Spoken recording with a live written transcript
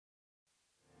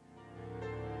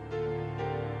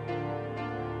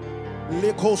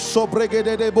Liko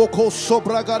sobregede de boko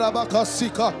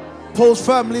sobragarabakasika. Post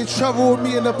family, travel with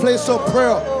me in the place of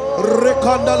prayer.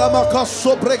 Rekanda la maka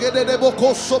sobregede de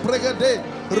boko sobregede.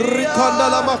 Rikanda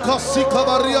la maka sika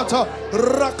bariata.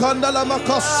 Rakanda la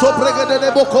maka sobregede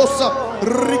de bokosa.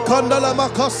 Rikanda la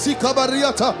maka sika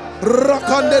bariata.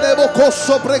 Rakande de boko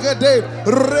sobregede.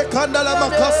 Rekanda la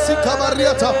maka sika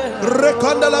bariata.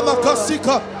 Rekanda la maka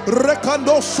sika.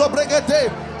 Rekando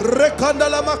sobregede. Rekanda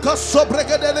la maka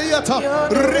sobregede liata.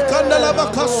 Rikanda la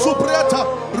maka subriata.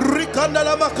 Rikanda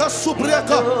la maka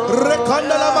subriaka.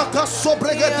 Rekanda la maka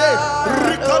sobregede.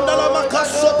 Rikanda la maka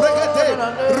sobregede.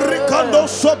 Rikando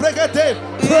sobregede.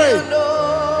 Pray.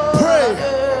 Pray.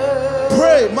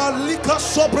 Pray. Malika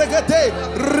sobregede.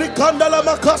 Rikanda la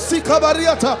maka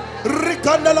sikabariata.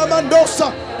 Rikanda la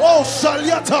mandosa. Oh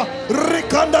shaliata.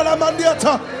 Rikanda la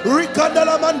mandiata. Rikanda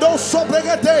la mando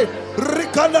sobregede.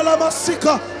 Rikanda la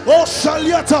masika. Oh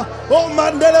shaliata. Oh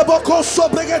mandele boko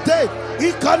sobregede.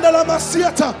 Ikanda la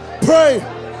masiata. Pray.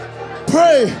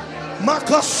 Pray.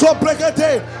 Maka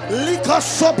sobregede. Lika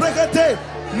sobregede.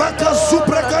 Maka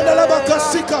suprekanda la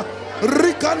makasika.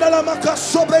 Rikanda la maka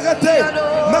sobregede.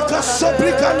 Maka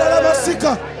sobrikanda la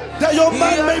masika. That your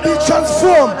mind may be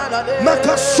transformed.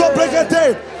 Maka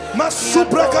sobregede.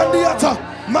 Masuprekandiata.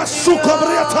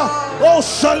 Masukabriata. Oh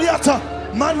shaliata.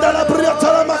 Mandala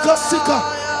briata la makasika.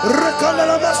 Rekanda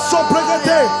la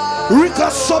masobregede.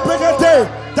 Rika sobregede.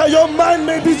 That your mind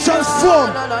may be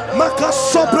transformed. Maka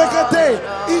sobregede.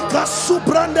 Ika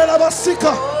subrande la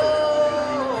basika.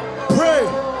 Pray.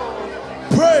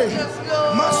 Pray.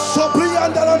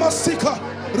 Masobrianda la masika.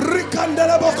 Rikanda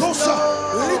la bokosa.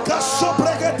 Lika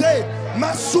sobregede.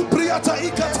 Masubriata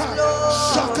ikata.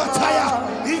 Shakataya.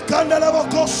 Ikanda la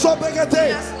bokosa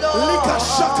sobregede. Lika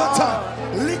shakata.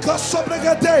 Lika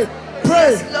sobregede.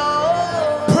 Pray.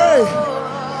 Pray.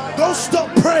 Don't stop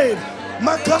praying.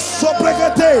 Maka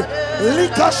sobregede.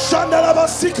 Lika shanda la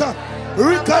basika.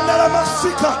 Rikanda la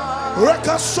masika.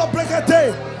 Reka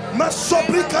sobregede.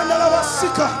 Masobrikanda la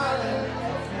basika.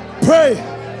 Pray.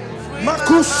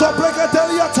 Maku sobregede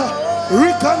liata.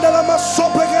 Rikanda la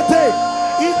masobregede.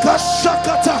 Ika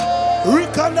shakata.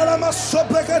 Rikanda la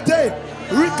masobregede.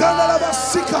 Rikanda la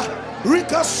basika.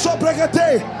 Rika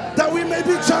sobregede. That we may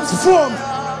be transformed.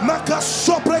 Maka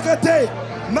sobregede.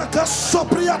 Maka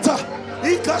sobriata.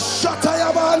 Ika shata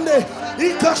yabande.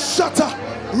 Ika shata.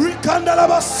 Rikanda la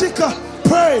basika.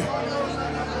 Pray.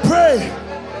 Pray.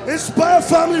 Inspire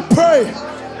family, pray.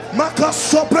 Maka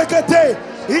sobregede.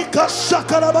 Ika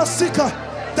shaka la basika.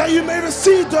 That you may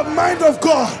receive the mind of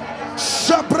God.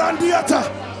 Shabrandiata.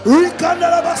 Rikanda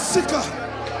la basika.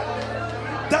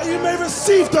 That you may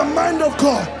receive the mind of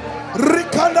God.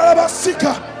 Rikanda la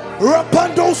basika.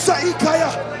 Rapandosa ikaya.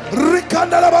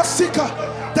 Rikanda la basika.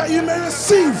 That you may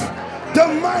receive the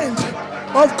mind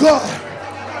of God.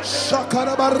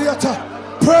 Shakara bariata.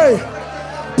 Pray.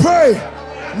 Pray.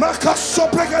 Maka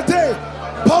sobregede.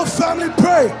 Both family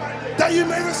pray. That you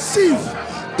may receive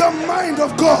the mind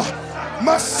of God.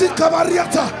 Masika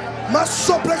bariata.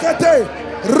 Masobregede.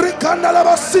 Rikanda la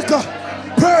basika.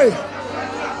 Pray.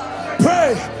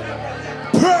 Pray.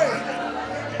 Pray.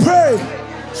 Pray.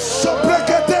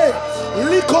 Sobregede.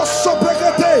 Liko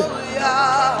sobregede.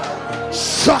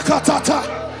 Shakatata.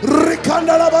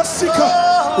 Rikanda la basika.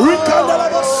 Rikanda la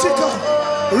basika.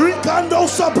 Rikando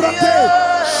sabrate.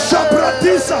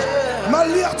 Shabratisa.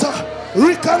 Maliata.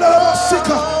 Rikanda la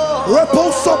basika.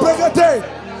 Repose sobregede.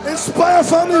 Inspire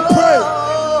family, pray.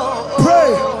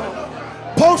 Pray.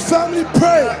 Post family,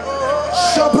 pray.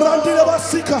 Shabrandi la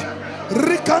basika.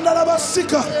 Rikanda la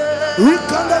basika.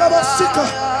 Rikanda la basika.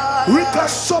 Rika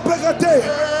sobregede.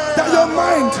 That your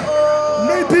mind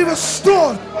may be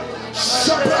restored.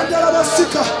 Shabranda la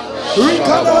basika.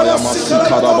 Rikanda la basika.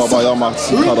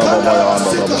 Rikanda la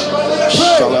basika.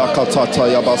 Shalakatata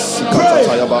yaba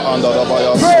sikatata yaba anda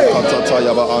rabaya sikatata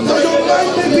yaba anda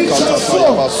sikatata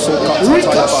yaba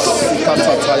sokatata yaba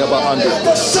sikatata yaba anda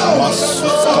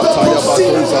masukata yaba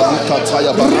doza likata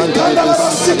yaba anda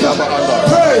sikata yaba anda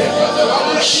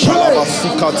shalaba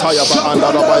sikata yaba anda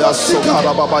rabaya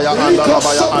sokara babaya anda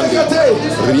rabaya anda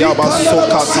riyaba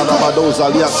sokata yaba doza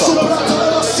liata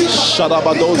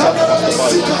shalaba doza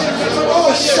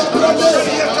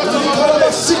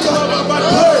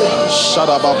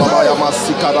Shadaba babaya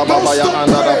masikara babaya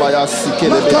andarabaya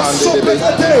sikelebe andebe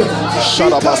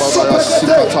Shadaba babaya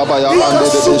sikatabaya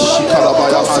andebe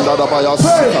shikarabaya andarabaya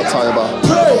sikatayaba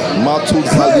Matu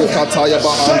Zalikataya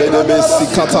Bahande de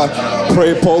Sikata.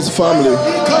 Pray, Paul's family.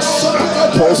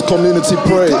 Paul's community,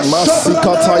 pray.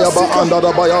 Masikataya Bahanda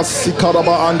Baya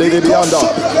Sikaraba Ande de Bianda.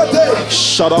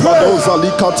 Shadabado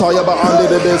Zalikataya Bahande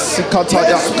de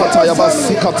Sikataya Kataya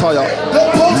Basikataya.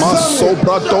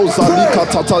 Masobrado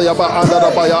Zalikataya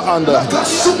Bahanda Baya Anda.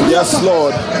 Yes,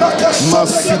 Lord.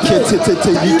 Masikete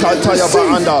Likataya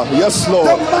Bahanda. Yes,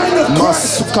 Lord.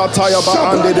 Masukataya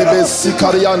Bahande de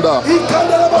Sikarianda.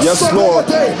 Yes, Lord.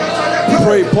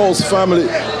 Pray, Paul's family.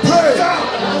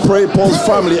 Pray, Paul's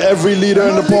family. Every leader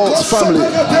in the Paul's family.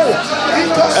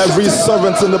 Every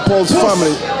servant in the Paul's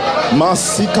family.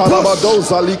 Masikarabado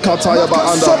Zalikataya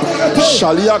Baanda.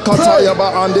 Shalia Kataya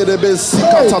Baande de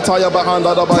Besikataya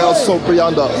Baanda da Baya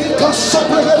Soprianda. Don't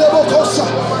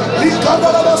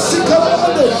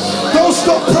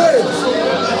stop praying.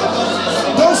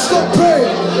 Don't stop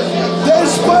praying. The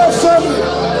Inspire family.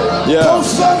 Yeah.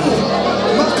 Paul's family.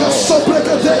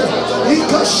 Makasoprekade.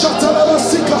 Ika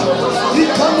shatalabasika.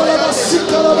 Ika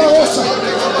nalabasika labaosa.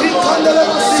 Ika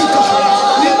nalabasika.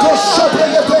 Ika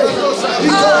shoprekade.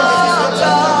 Ika.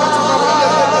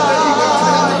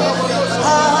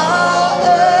 How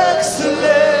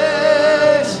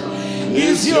excellent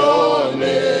is your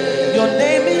name. Your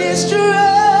name is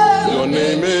strength. Your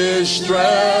name is strength.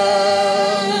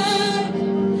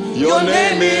 Your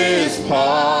name is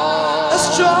power. A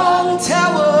strong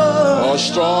tower. A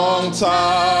strong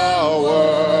tower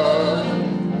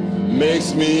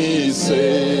makes me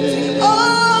say,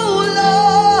 Oh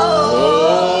Lord.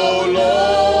 oh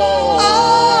Lord, Oh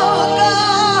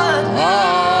God.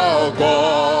 how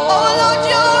God, Oh Lord,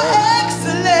 you're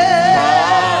excellent.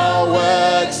 how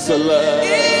excellent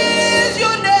Is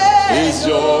your name. is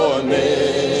your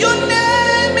name. Your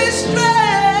name is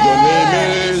strength. Your name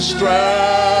is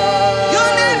strength. Your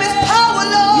name is power,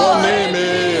 Lord. Your name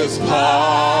is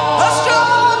power. A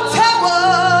strong tower.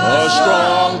 A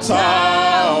strong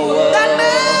tower That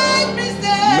makes me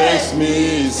say. makes me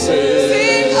say,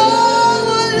 Sing, oh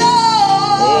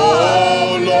Lord. oh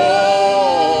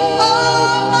Lord, Oh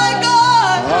my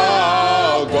God.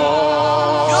 how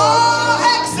God, You're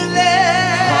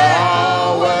excellent. how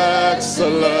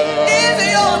excellent Is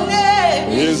your name.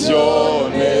 is your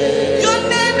name. Your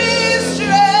name is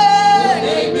strength.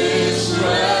 Name is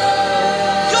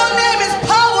strength. Your name is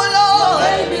power, Lord.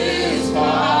 Name is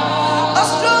power. A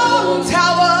strong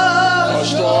tower. A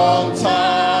strong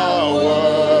tower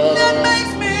That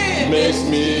makes me.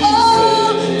 me Oh,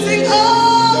 sing, oh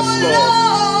Yes, Lord. Lord.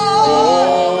 oh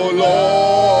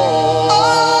Lord, Oh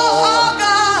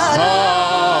God.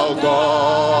 how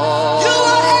God, You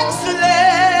are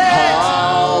excellent.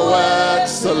 how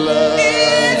excellent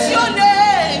It's your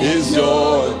name. is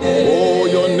your name. Oh,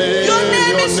 your name, Your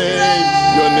name is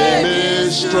strength. your name is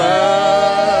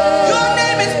strength. Your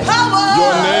name is power.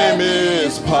 Your name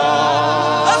is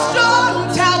power. A strong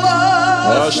tower.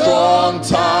 A strong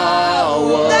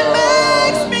tower That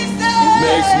makes me say.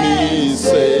 makes me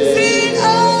say, Sing, oh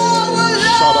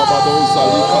Shadabado Lord.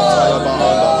 Zalikataya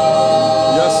Bahanda.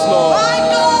 Yes, Lord. My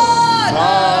God.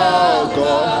 How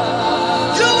God.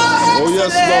 You are excellent. Oh,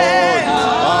 yes, Lord.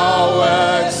 How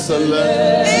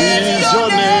excellent is your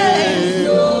name.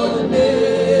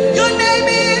 Your name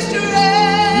is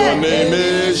strength. Your name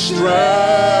is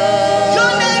strength.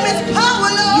 Your name is power,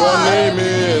 Lord. Your name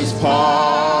is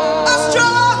power. A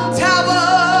strong tower.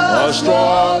 A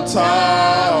strong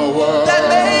tower That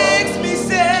makes me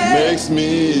say. makes me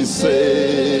say,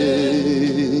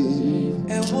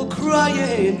 And we're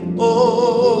crying,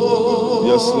 oh.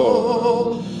 Yes, Lord.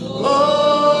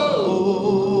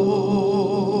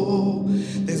 Oh.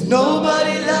 There's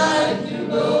nobody like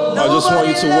you. I just want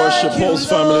you to worship Paul's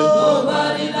family.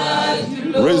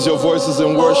 Raise your voices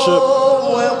in worship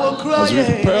as we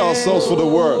prepare ourselves for the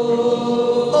word.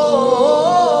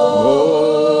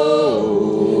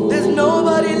 Oh, There's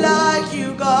nobody like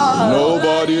you, God.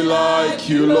 nobody like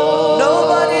you, Lord.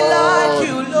 Nobody like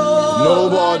you, Lord.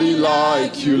 Nobody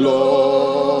like you,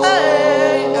 Lord.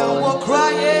 Hey, and we're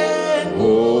crying.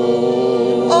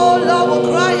 Oh, Oh, Lord, we're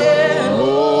crying.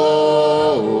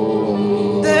 oh,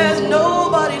 There's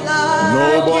nobody like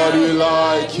nobody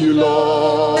like you,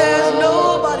 Lord. There's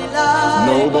nobody like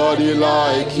Nobody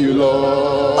like you,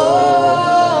 Lord.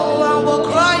 Oh, and we're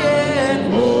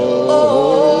crying.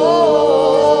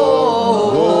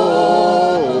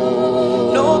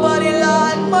 Oh, Nobody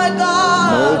like my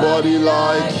God. nobody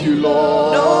like you,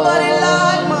 Lord. Nobody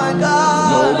like my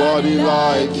God. Nobody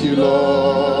like you,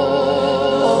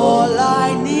 Lord. All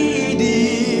I need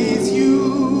is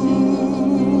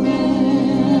you.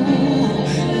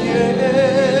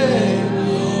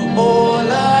 Yeah.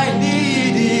 All I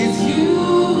need is you,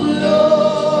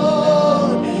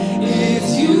 Lord.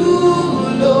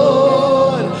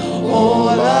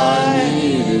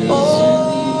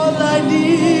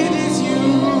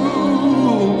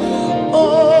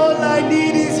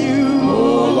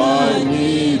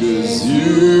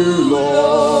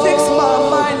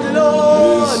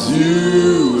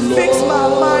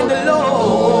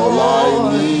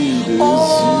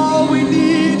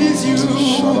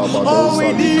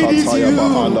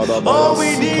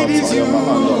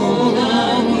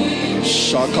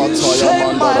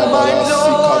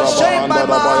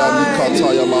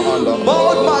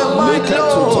 mold my mind,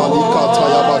 Lord.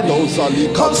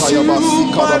 Consume my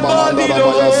body,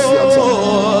 Lord.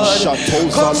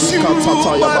 Consume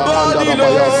my body,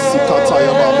 Lord.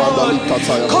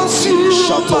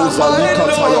 Consume my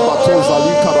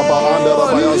mind, Lord.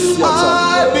 I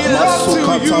belong to you.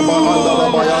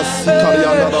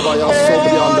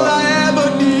 All I ever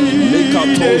needed.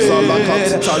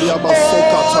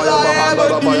 All I ever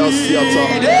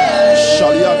needed.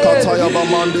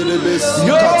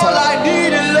 You're all I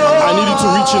needed, Lord. I need you to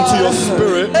reach into your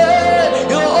spirit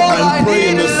and pray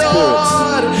in the spirit.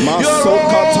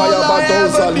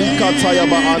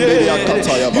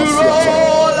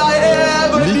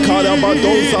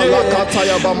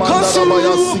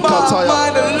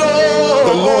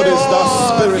 The Lord is that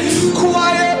spirit.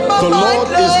 The Lord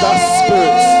is that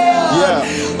spirit. Yeah.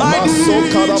 I need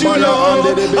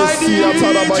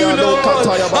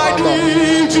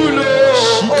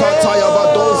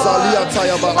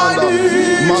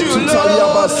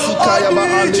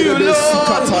you,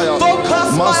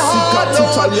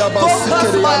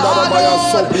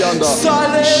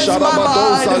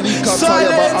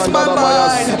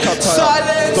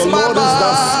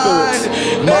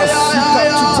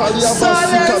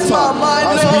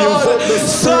 As we invoke the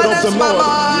Spirit of the Lord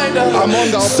among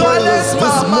our prayers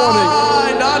this morning,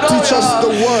 teach us the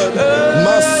word.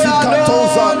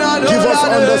 Give us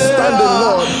understanding,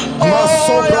 Lord.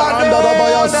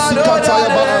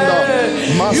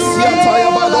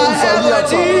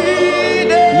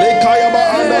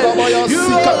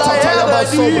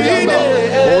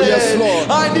 Oh yes, Lord.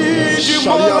 I need you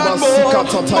more and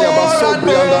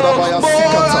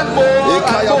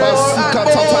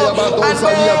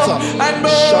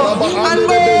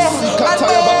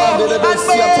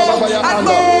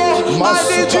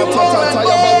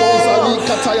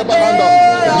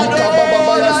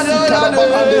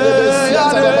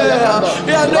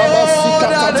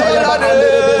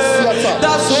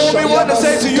that's what we want to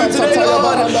say to you today,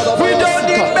 Lord. We don't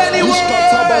need many words.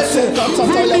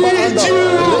 We need you.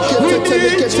 We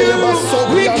need you.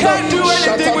 We can't do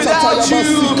anything without you.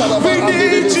 We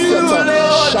need you,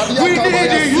 Lord. We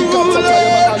need you, Lord.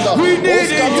 We need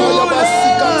you, Lord.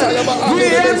 We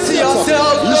empty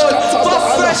ourselves, Lord, for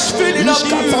fresh filling of you.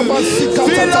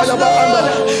 Fill us, Lord.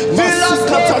 Fill us,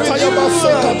 Lord, with you.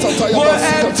 We're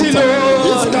empty, Lord.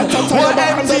 We're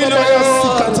empty, Lord.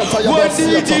 We're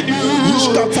needing you.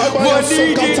 We're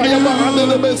needing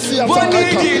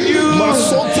you.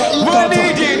 We're needing you. We're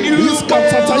needing you.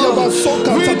 We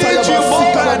need you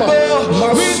more and more.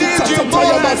 We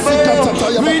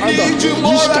need you more and more. We need you more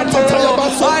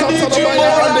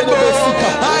and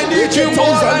more. I need you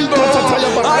more and more. I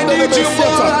need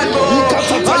you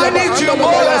more and more. I need you more and more.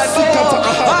 I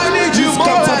need you more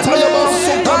and more.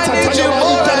 I need you more and more. I need you more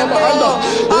and more. I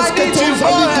need you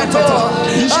more and more. I need you more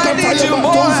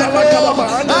and more. I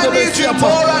need you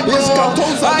more and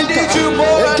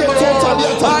more.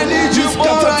 I need you more and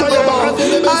more.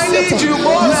 I need you more and more. I need you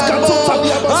more and more.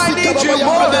 I need you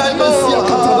more and more.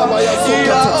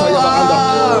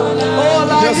 All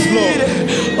I need,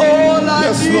 all I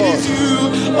need is you.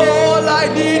 All I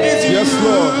need is you. Yes,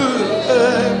 Lord.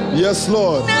 Yes,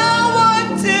 Lord. Now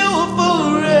until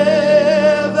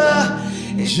forever,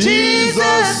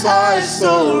 Jesus, I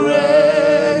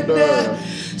surrender.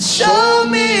 Show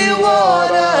me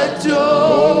what I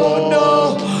don't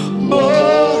know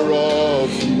more of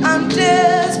you. I'm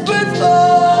desperate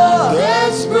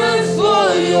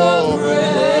for your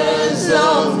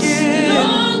presence.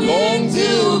 Longing to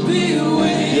be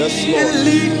with you. And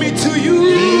lead me to you.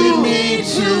 Lead me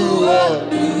to a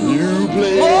new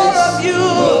place. More of you.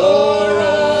 More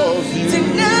of you. Till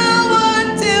now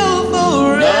until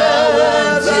forever.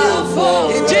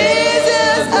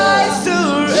 Jesus, I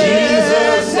surrender.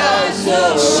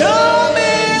 Show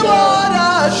me what I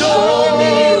don't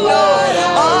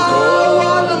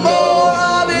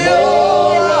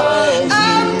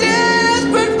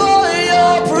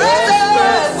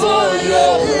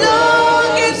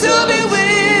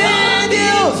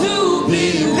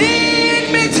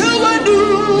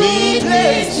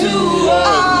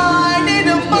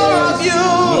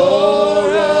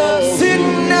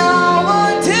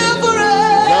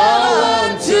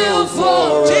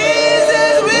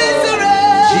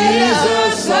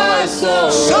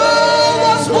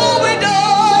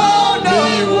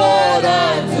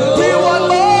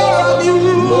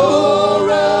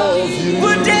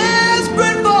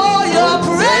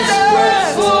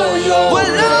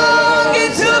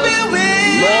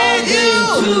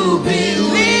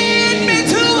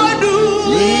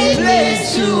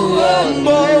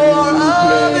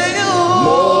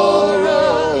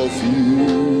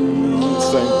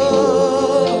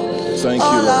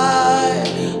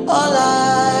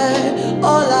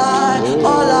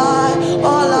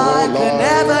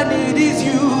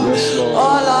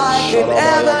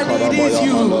ever need is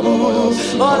you.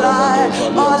 All I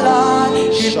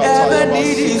could ever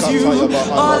need is you.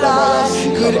 All I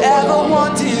could ever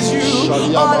want is you.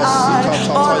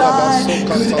 All I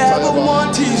could ever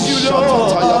want is you, Lord.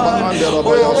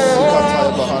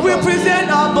 Oh, we present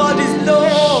our bodies,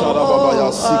 Lord.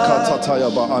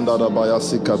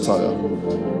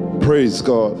 Praise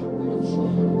God.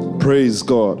 Praise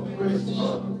God.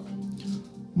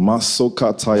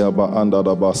 Masokataya ba anda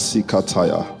da ba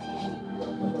sikataya.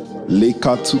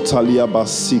 Leka tutalia ba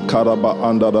sikara ba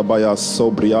anda da ba ya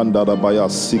sobri anda da ba ya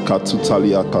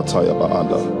sikatutalia kataya ba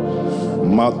anda.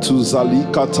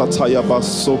 Matuzalika tataya ba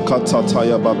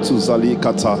sokatataya ba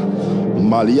tuzalikata.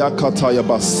 Malia kataya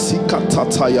ba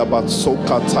sikatataya ba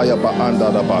sokataya ba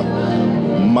anda da ba.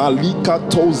 Malika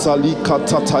tozalika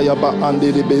tatayaba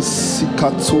anderebe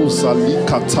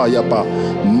sikatozalika tayaba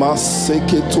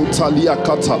maseke totalia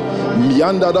kata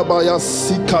mianda dabaya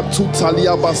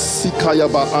sikatutaliaba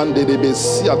sikayaba anderebe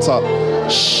siata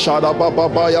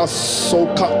shadababaya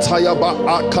sokatayaba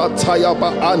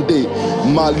akatayaba ande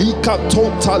malika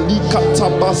totalika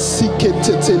tabasike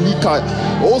tetelika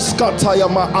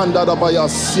oskatayama andadabaya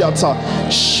siata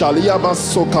shaliaba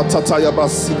sokatatayaba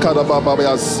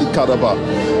sikadababaya sikadaba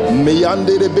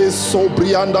Meyanderebe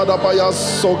sobrianda dabaya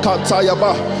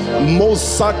sokatayaba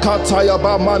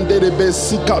mosakatayaba manderebe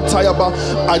sikatayaba.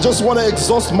 I just want to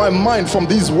exhaust my mind from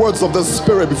these words of the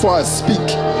Spirit before I speak,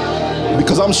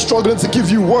 because I'm struggling to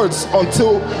give you words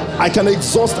until I can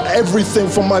exhaust everything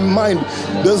from my mind.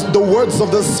 The words of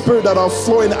the Spirit that are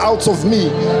flowing out of me,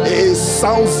 it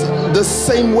sounds the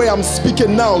same way I'm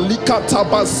speaking now.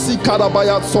 Likataba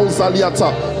sikadabaya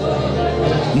tozaliata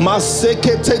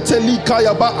Maseke tetelika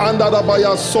yaba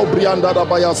andadabaya sobri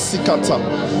andadabaya sikata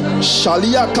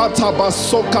shalia kataba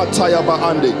sokata yaba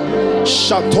ande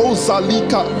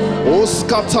shatozalika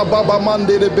oskata baba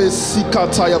manderebe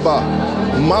sikata yaba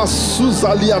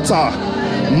masuzaliata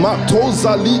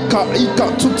matozalika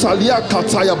ikatutalia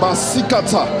katayaba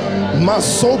sikata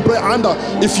masobre anda.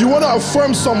 If you want to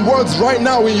affirm some words right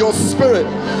now in your spirit,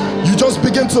 you just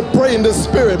begin to pray in the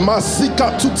Spirit.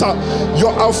 Masika tuta.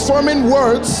 You're affirming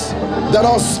words that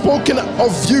are spoken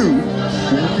of you.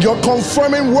 You're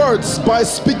confirming words by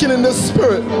speaking in the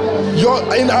Spirit. You're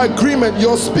in agreement.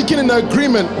 You're speaking in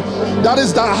agreement. That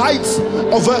is the height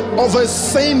of a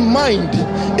sane mind,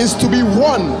 is to be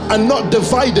one and not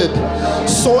divided.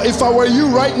 So if I were you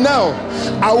right now,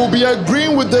 I will be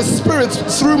agreeing with the Spirit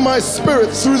through my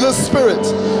spirit, through the Spirit.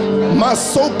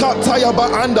 Masoka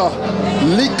tayaba anda.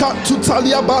 Lika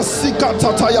tutaliaba sika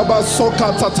tatayaba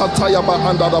soka tatatayaba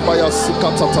anda dabaya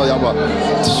sika tatayaba.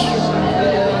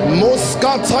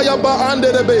 Moska tayaba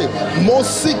anderebe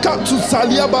mosika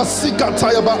tutaliaba sika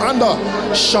tayaba anda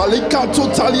shalika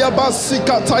tutaliaba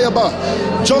sika tayaba.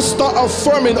 Just start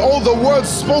affirming all the words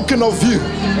spoken of you.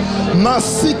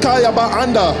 Masika yaba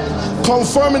anda.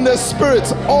 Confirming the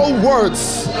Spirit, all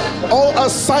words, all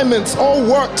assignments, all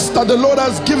works that the Lord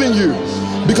has given you,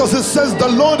 because it says the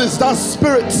Lord is that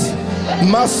Spirit.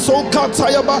 Masoka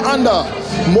tayaba anda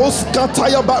moska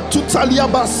tayaba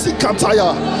tutaliaba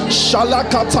sikataya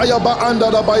shalaka tayaba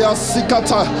anda dabaya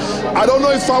sikata. I don't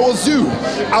know if I was you,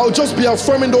 I'll just be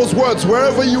affirming those words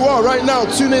wherever you are right now,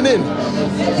 tuning in.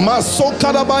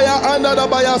 Masoka dabaya anda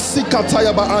dabaya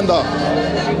sikatayaba anda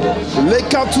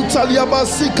leka tutaliaba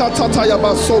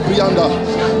sikatatayaba sobrianda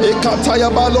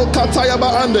ekatayaba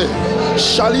lokatayaba ande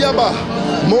shaliaba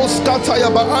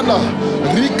moskatayaba anda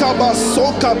rikaba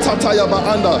sokatatayaba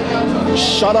anda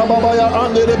sharababaya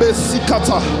ande rebe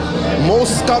sikata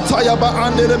moskatayaba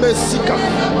ande rebe sika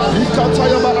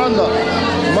rikatayaba anda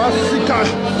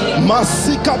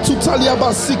masika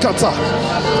tutaliaba sikata.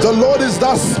 The Lord is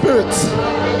that Spirit,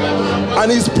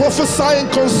 and He's prophesying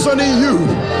concerning you,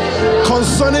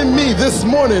 concerning me this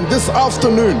morning, this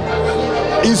afternoon.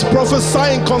 He's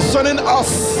prophesying concerning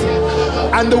us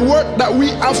and the work that we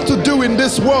have to do in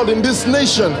this world, in this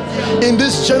nation, in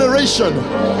this generation.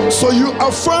 So you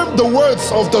affirm the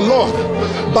words of the Lord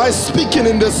by speaking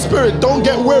in the Spirit. Don't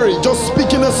get weary, just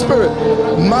speak in the Spirit.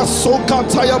 Masoka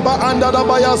tayaba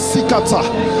andadabaya sikata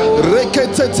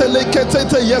reketete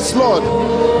leketete. Yes, Lord,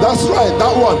 that's right,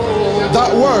 that one,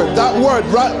 that word,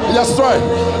 right? That's right,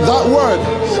 that word.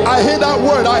 I hear that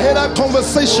word, I hear that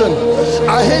conversation,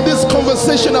 I hear this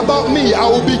conversation about me. I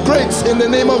will be great in the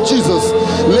name of Jesus.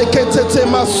 Leketete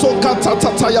masoka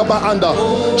tatatayaba anda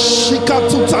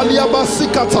shikatu taliaba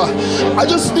sikata. I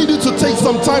just need you to take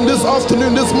some time this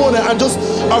afternoon, this morning, and just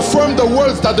affirm the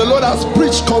words that the Lord has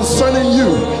preached concerning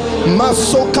you.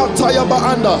 Masokataya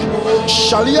Baanda.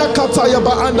 Shalia Kataya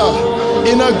Baanda.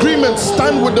 In agreement,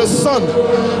 stand with the Son.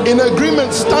 In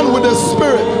agreement, stand with the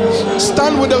Spirit.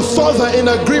 Stand with the Father in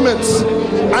agreement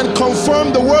and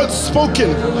confirm the words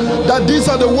spoken, that these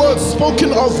are the words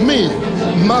spoken of me.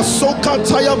 Masoka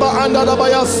tayaba anda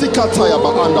dabaya sika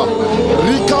tayaba anda.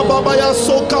 Rika babaya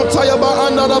soka tayaba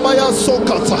anda dabaya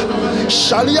sokata.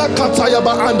 Shalia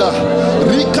katayaba anda.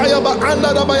 Rika yaba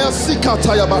anda dabaya sika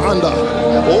tayaba anda.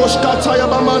 Oshka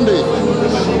tayaba mande.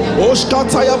 Oshka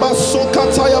tayaba soka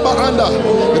tayaba anda.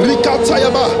 Rika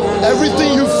tayaba.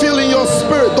 Everything you feel in your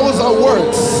spirit, those are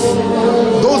words.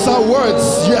 Those are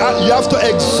words. You have to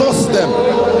exhaust them.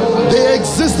 They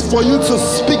exist for you to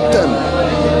speak them.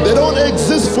 They don't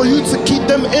exist for you to keep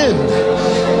them in.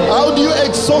 How do you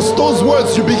exhaust those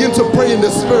words? You begin to pray in the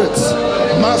spirit.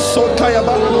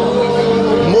 Masokayaba,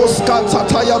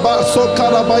 Moskatatayaba,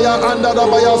 Sokarabaya,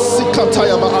 Andarabaya,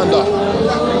 Sikatayaba, Anda.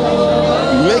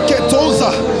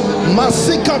 Leketoza,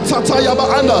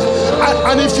 Masikatatayaba, Anda.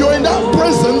 And if you're in that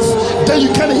presence, then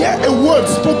you can hear a word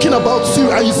spoken about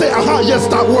you, and you say, aha, yes,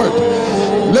 that word.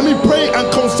 Let me pray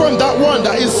and confirm that one,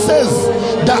 that it says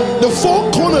that the four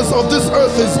corners of this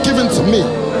earth is given to me.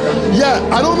 Yeah,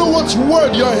 I don't know what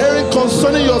word you're hearing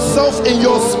concerning yourself in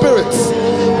your spirits,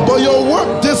 but your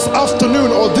work this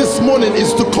afternoon or this morning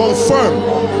is to confirm.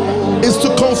 Is to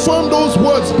confirm those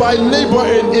words by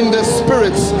laboring in the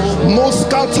spirits.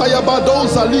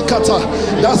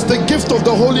 That's the gift of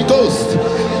the Holy Ghost.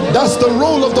 That's the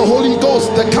role of the Holy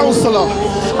Ghost, the counselor,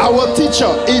 our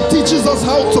teacher. He teaches us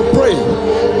how to pray.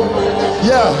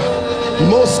 Yeah.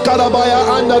 Moskarabaya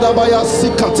andadabaya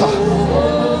sikata.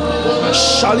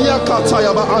 Shalia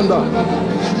katayaba anda.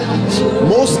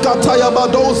 Moskatayaba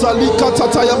doza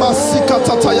likatatayaba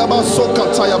sikatatayaba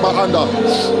sokatayaba anda.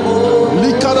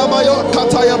 Likarabaya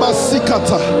katayaba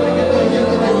sikata.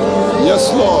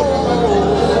 Yes, Lord.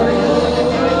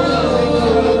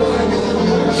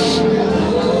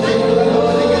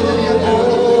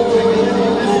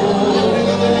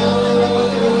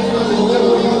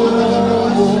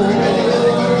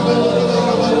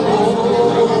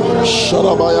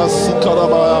 Sharabaya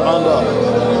sikarabaya anda.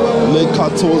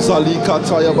 Lekatoza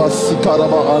likatayaba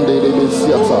sikaraba ande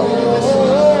lebesiata.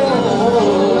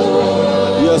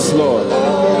 Yes, Lord.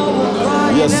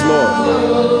 Yes, Lord.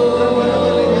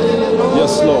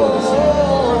 Yes, Lord.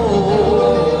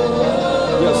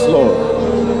 Yes, Lord.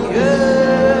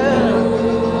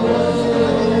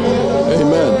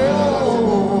 Amen.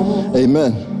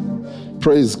 Amen.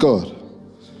 Praise God.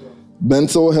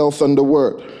 Mental health and the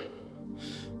word.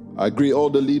 I greet all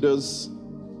the leaders,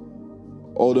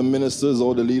 all the ministers,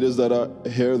 all the leaders that are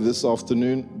here this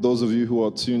afternoon. Those of you who are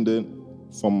tuned in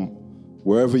from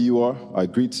wherever you are, I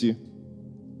greet you.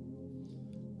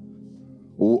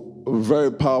 A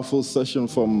very powerful session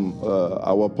from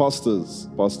our pastors,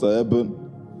 Pastor Eben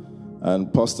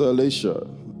and Pastor Elisha.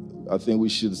 I think we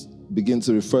should begin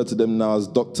to refer to them now as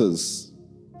doctors.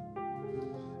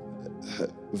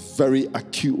 Very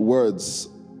acute words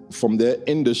from their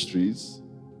industries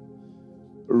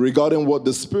regarding what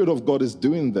the Spirit of God is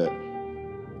doing there,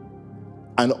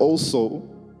 and also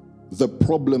the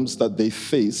problems that they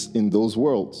face in those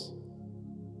worlds.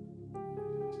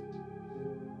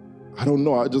 I don't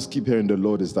know, I just keep hearing the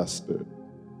Lord is that Spirit.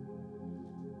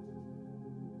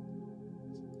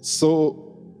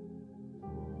 So,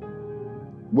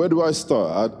 where do I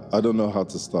start? I don't know how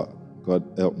to start. God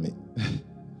help me.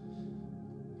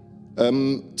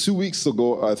 2 weeks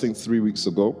ago, I think 3 weeks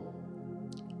ago,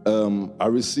 I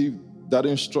received that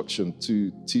instruction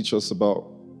to teach us about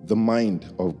the mind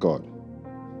of God.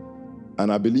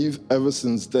 And I believe ever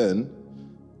since then,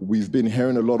 we've been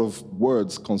hearing a lot of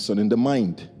words concerning the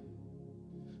mind.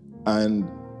 And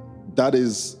that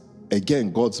is,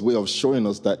 again, God's way of showing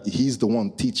us that He's the one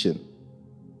teaching,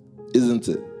 isn't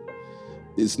it?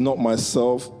 It's not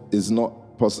myself, it's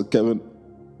not Pastor Kevin.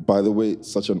 By the way,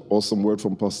 such an awesome word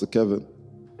from Pastor Kevin.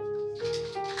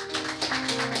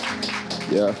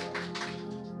 Yeah.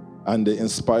 And the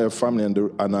Inspire family,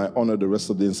 and I honor the rest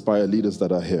of the Inspire leaders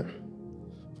that are here.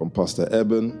 From Pastor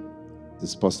Eben,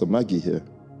 is Pastor Maggie here?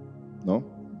 No?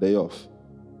 Day off.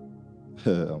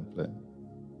 I'm playing.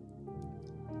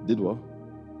 Did what?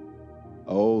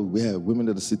 Oh, yeah, Women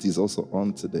of the City is also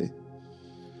on today.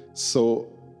 So,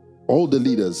 all the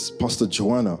leaders, Pastor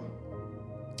Joanna,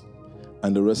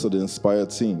 and the rest of the Inspire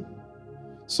team.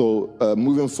 So,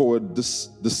 moving forward, this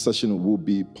session will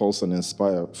be Pulse and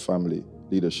Inspire family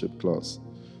leadership class.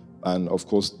 And of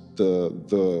course,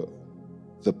 the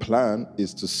plan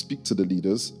is to speak to the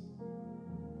leaders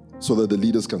so that the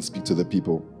leaders can speak to the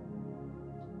people.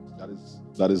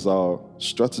 That is our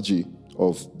strategy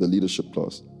of the leadership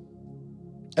class.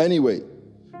 Anyway,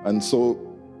 and so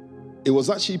it was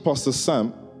actually Pastor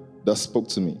Sam that spoke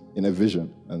to me in a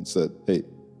vision and said, hey,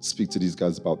 speak to these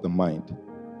guys about the mind.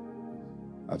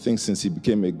 I think since he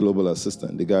became a global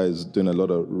assistant, the guy is doing a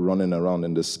lot of running around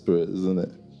in the spirit, isn't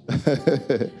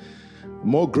it?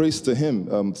 More grace to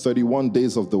him. 31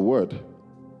 days of the word.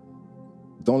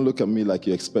 Don't look at me like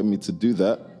you expect me to do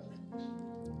that.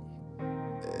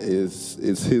 It's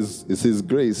his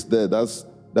grace there. That's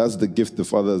the gift the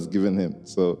Father has given him.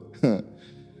 So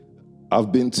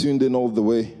I've been tuned in all the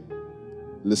way,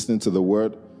 listening to the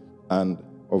word, and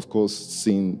of course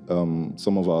seeing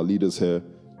some of our leaders here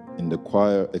in the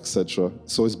choir, etc.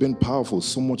 So it's been powerful.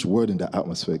 So much word in the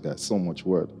atmosphere, guys. So much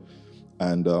word.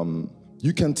 And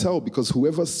you can tell because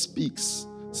whoever speaks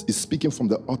is speaking from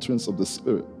the utterance of the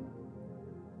Spirit.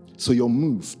 So you're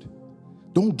moved.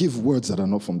 Don't give words that are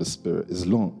not from the Spirit. It's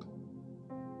long.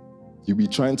 You'll be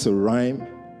trying to rhyme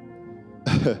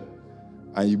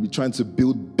and you'll be trying to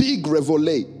build big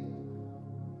revelate.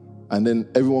 And then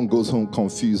everyone goes home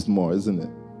confused more, isn't it?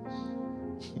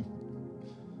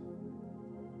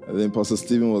 And then Pastor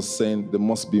Stephen was saying there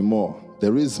must be more.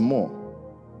 There is more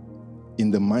in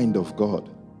the mind of God.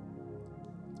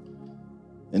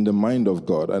 In the mind of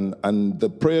God. And the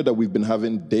prayer that we've been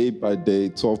having day by day,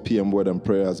 12 p.m. word and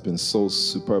prayer has been so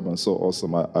superb and so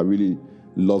awesome. I really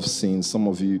love seeing some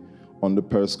of you on the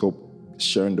Periscope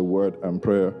sharing the word and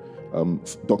prayer.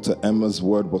 Dr. Emma's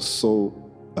word was so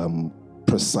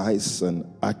precise and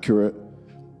accurate.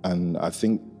 And I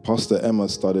think Pastor Emma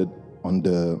started on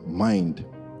the mind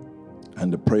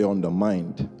and the prayer on the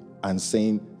mind and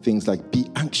saying things like, be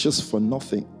anxious for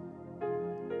nothing.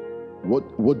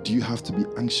 What do you have to be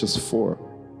anxious for?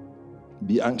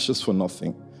 Be anxious for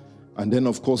nothing. And then,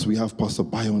 of course, we have Pastor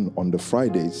Bayo on the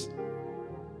Fridays.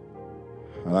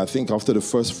 And I think after the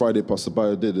first Friday Pastor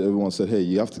Bayo did, everyone said, hey,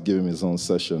 you have to give him his own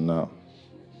session now.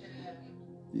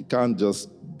 You can't just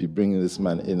be bringing this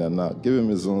man in and out. Give him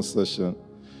his own session.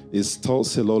 It's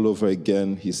Tulsa all over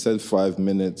again. He said 5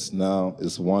 minutes. Now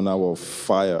it's 1 hour of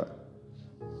fire.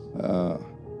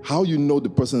 How you know the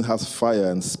person has fire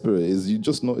and spirit is you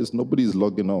just know nobody's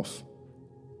logging off.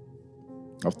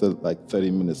 After like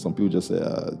 30 minutes, some people just say,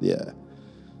 yeah,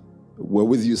 we're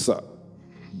with you, sir.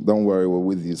 Don't worry, we're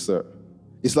with you, sir.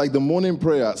 It's like the morning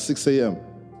prayer at 6 a.m.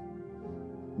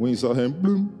 When you saw him,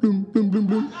 bloom, bloom, bloom, bloom,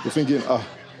 bloom, you're thinking,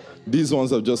 these ones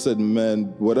have just said, man,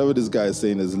 whatever this guy is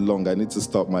saying is long. I need to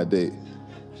start my day.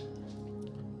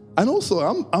 And also,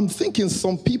 I'm thinking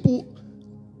some people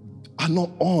are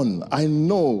not on. I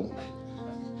know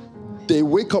they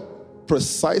wake up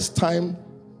precise time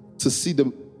to see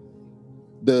the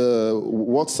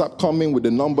WhatsApp coming with the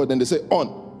number, then they say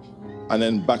on, and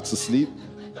then back to sleep.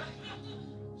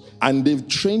 And they've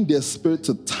trained their spirit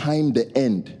to time the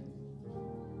end.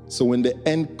 So when the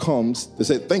end comes, they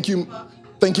say, thank you,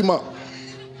 ma.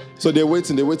 So they're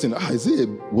waiting.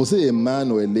 Was it a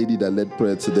man or a lady that led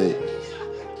prayer today?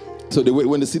 So they wait.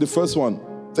 When they see the first one,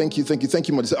 thank you, ma. They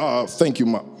say, thank you,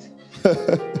 ma.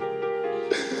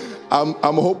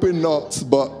 I'm hoping not,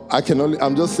 but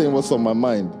I'm just saying what's on my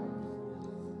mind.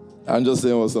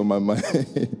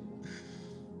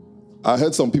 I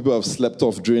heard some people have slept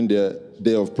off during their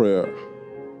day of prayer.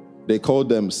 They called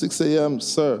them 6 a.m.,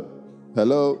 sir.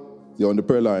 Hello, you're on the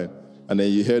prayer line. And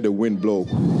then you hear the wind blow.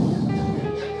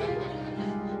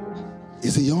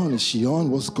 Is he on? Is she on?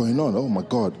 What's going on? Oh my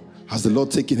God. Has the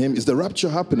Lord taken him? Is the rapture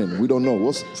happening? We don't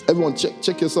know. Everyone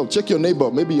check yourself. Check your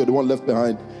neighbor. Maybe you're the one left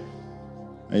behind.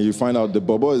 And you find out the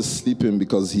Bobo is sleeping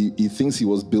because he thinks he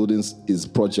was building his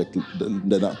project.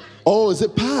 Oh, is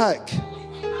it Pac?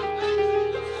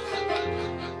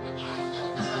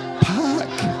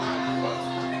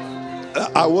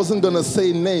 I wasn't going to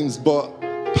say names, but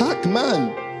Pac,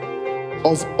 man,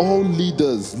 of all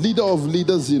leaders, leader of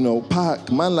leaders, Pac,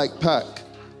 man like Pac.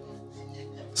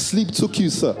 Sleep took you,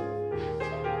 sir.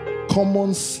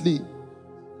 Common sleep.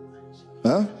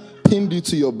 Pinned you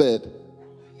to your bed.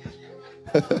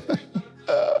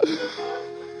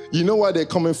 You know why they're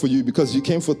coming for you? Because you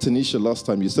came for Tanisha last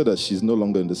time. You said that she's no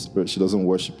longer in the spirit. She doesn't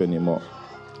worship anymore.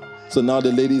 So now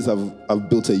the ladies have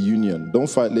built a union. Don't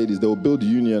fight, ladies. They will build a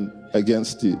union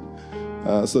against you.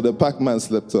 So the Pac-Man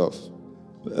slept off.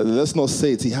 Let's not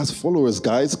say it. He has followers,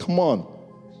 guys. Come on.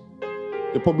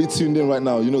 They're probably tuned in right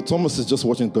now. Thomas is just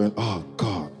watching going, oh,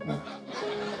 God.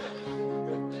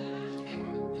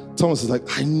 Thomas is like,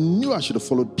 I knew I should have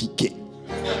followed PK.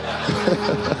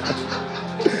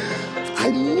 I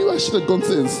knew I should have gone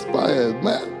to Inspired.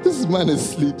 Man, this man is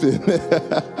sleeping.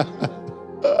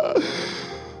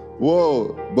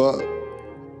 Whoa, but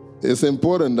it's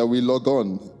important that we log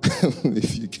on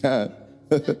if you can.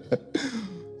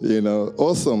 You know,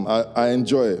 awesome. I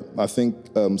enjoy it. I think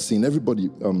seeing everybody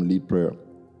lead prayer.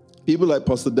 People like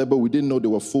Pastor Deborah, we didn't know they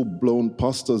were full-blown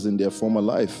pastors in their former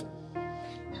life.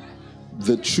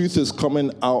 The truth is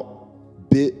coming out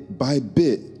bit by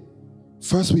bit.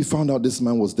 First, we found out this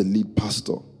man was the lead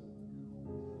pastor.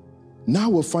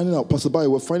 Now we're finding out, Pastor Bayo,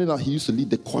 we're finding out he used to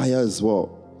lead the choir as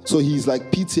well. So he's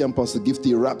like PT and Pastor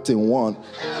Gifty wrapped in one.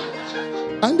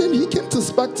 And then he came to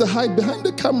SPAC to hide behind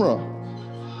the camera.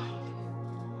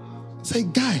 Say,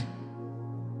 guy,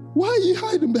 why are you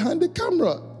hiding behind the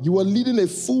camera? You were leading a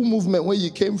full movement where you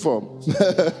came from.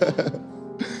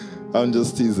 I'm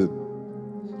just teasing.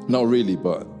 Not really,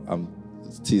 but I'm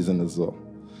teasing as well.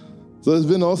 So it's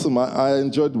been awesome. I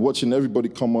enjoyed watching everybody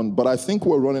come on, but I think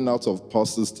we're running out of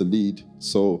pastors to lead.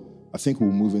 So I think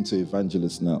we'll move into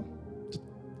evangelists now.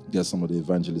 Get some of the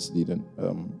evangelists leading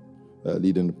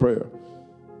the prayer.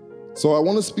 So I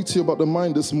want to speak to you about the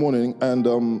mind this morning, and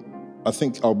I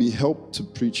think I'll be helped to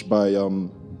preach by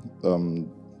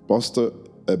Pastor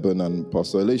Eben and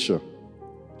Pastor Elisha.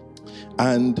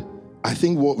 And I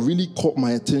think what really caught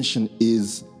my attention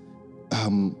is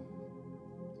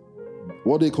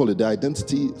what do they call it? The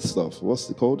identity stuff. What's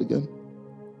it called again?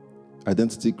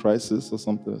 Identity crisis or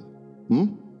something?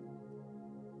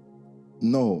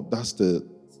 No, that's the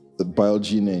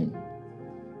biology name.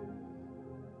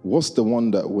 What's the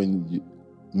one that when you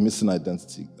miss an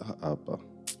identity?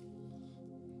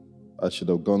 I should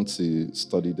have gone to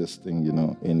study this thing, you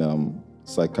know, in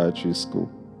psychiatry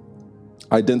school.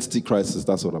 Identity crisis,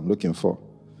 that's what I'm looking for.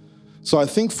 So I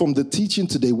think from the teaching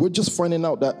today, we're just finding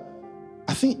out that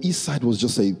I think Eastside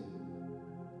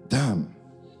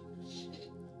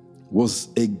was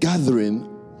a gathering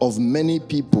of many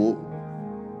people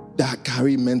that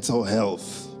carry mental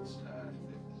health.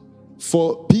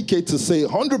 For PK to say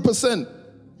 100%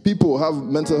 people have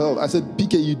mental health, I said,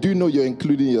 PK, you do know you're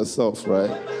including yourself, right?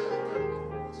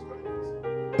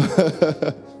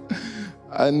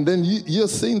 And then you're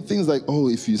saying things like, oh,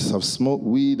 if you have smoked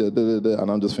weed,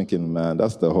 and I'm just thinking, man,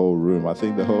 that's the whole room. I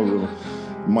think the whole room,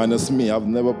 minus me, I've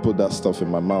never put that stuff in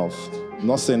my mouth. I'm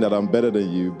not saying that I'm better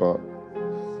than you, but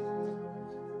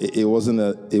it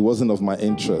wasn't of my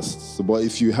interest. So, but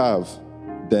if you have,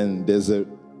 then there's a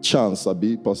chance,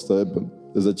 Pastor Eben,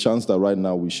 there's a chance that right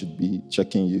now we should be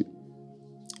checking you.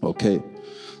 Okay.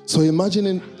 So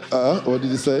imagining, what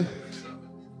did you say?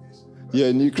 You're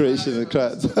a new creation in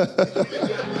Christ.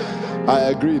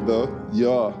 I agree though,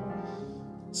 yeah.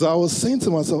 So I was saying to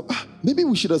myself, maybe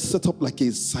we should have set up like a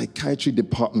psychiatry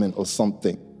department or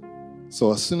something.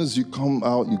 So as soon as you come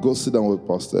out, you go sit down with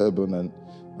Pastor Eben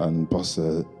and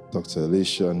Pastor Dr.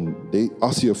 Elisha, and they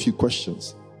ask you a few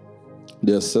questions.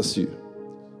 They assess you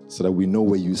so that we know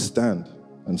where you stand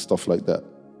and stuff like that.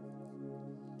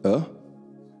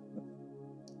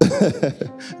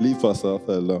 Leave Pastor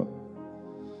Arthur alone.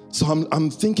 So I'm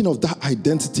thinking of that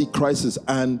identity crisis,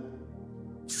 and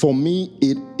for me,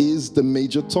 it is the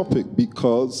major topic,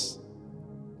 because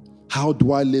how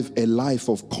do I live a life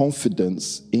of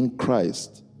confidence in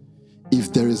Christ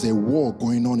if there is a war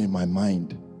going on in my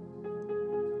mind?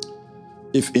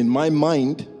 If in my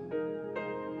mind,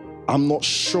 I'm not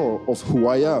sure of who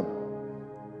I am.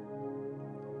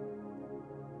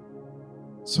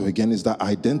 So again, it's that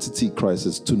identity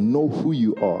crisis, to know who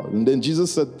you are. And then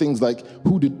Jesus said things like,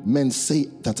 who did men say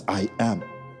that I am?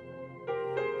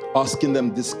 Asking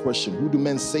them this question, who do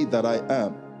men say that I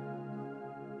am?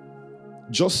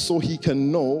 Just so he can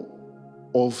know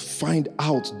or find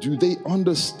out, do they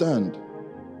understand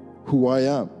who I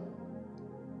am?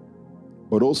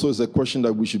 But also it's a question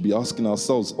that we should be asking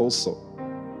ourselves also.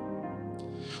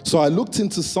 So I looked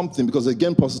into something, because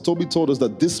again, Pastor Toby told us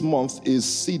that this month is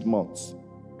Seed Month.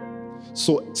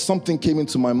 So something came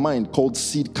into my mind called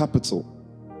seed capital.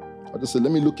 I just said,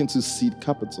 let me look into seed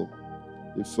capital.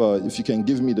 If you can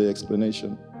give me the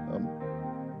explanation.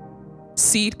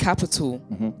 Seed capital.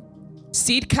 Mm-hmm.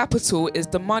 Seed capital is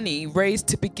the money raised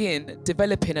to begin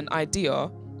developing an idea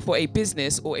for a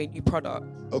business or a new product.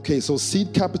 Okay, so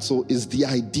seed capital is the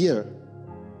idea.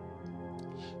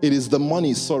 It is the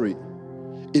money,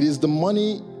 It is the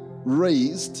money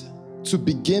raised to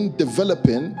begin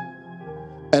developing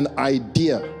an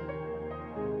idea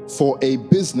for a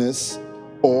business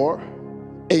or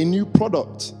a new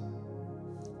product.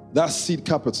 That's seed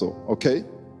capital, okay?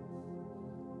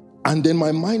 And then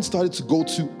my mind started to go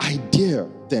to idea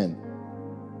then.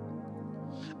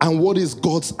 And what is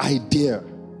God's idea?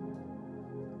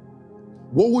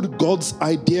 What would God's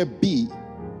idea be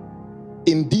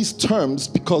in these terms?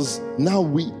 Because now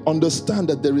we understand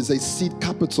that there is a seed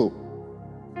capital.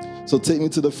 So take me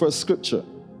to the first scripture.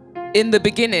 In the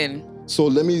beginning. So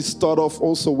let me start off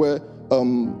also where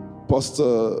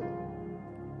Pastor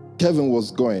Kevin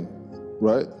was going,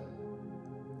 right?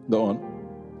 Go on.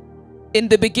 In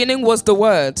the beginning was the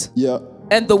Word, Yeah.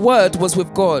 and the Word was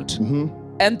with God,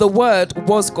 and the Word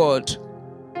was God.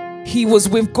 He was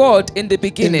with God in the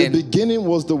beginning. In the beginning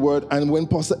was the Word, and when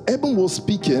Pastor Eben was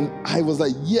speaking, I was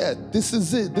like, yeah, this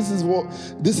is it. This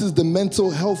is the mental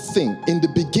health thing. In the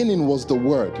beginning was the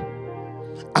Word,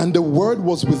 and the Word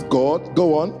was with God.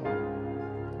 Go on.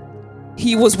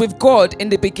 He was with God in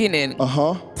the beginning.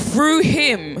 Uh-huh. Through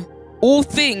him, all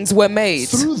things were made.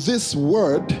 Through this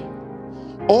Word,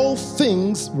 all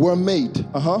things were made.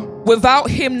 Uh-huh. Without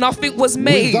him, nothing was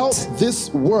made Without this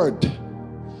Word,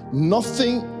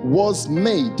 nothing was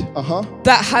made. Uh-huh.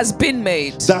 that has been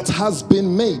made. That has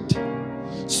been made.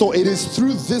 So it is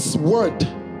through this Word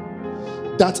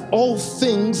that all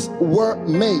things were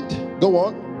made. Go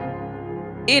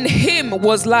on. In him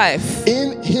was life,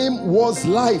 In him was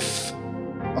life.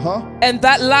 Uh-huh. and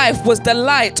that life was the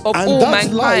light of And all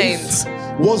that mankind. life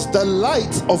was the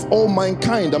light of all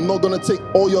mankind. I'm not going to take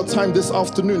all your time this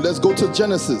afternoon. Let's go to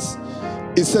Genesis.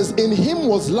 It says, in him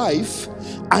was life,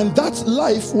 and that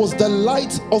life was the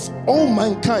light of all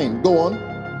mankind. Go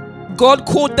on. God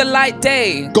called the light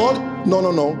day. God,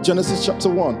 no. Genesis chapter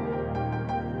 1,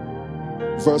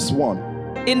 verse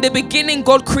 1. In the beginning,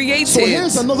 God created. So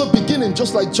here's another beginning,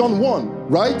 just like John 1,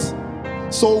 right?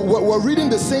 So we're reading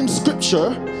the same scripture,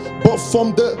 but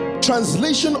from the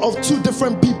translation of two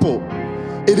different people.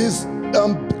 It is,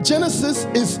 Genesis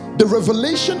is the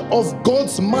revelation of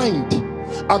God's mind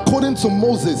according to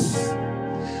Moses.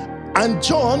 And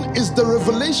John is the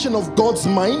revelation of God's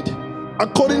mind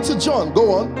according to John.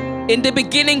 Go on. In the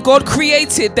beginning, God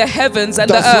created the heavens and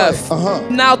That's the right. earth. Uh-huh.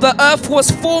 Now the earth was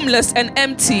formless and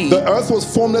empty. The earth was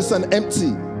formless and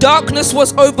empty. Darkness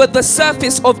was over the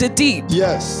surface of the deep,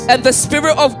 Yes. and the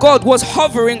Spirit of God was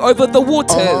hovering over the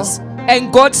waters.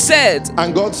 And God said,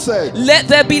 And God said, "Let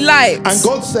there be light." and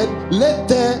God said, let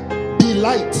there be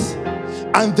light.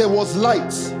 And there was light.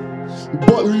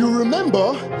 But you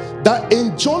remember that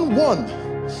in John 1,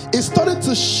 it started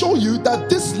to show you that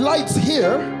this light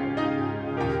here,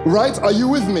 right? Are you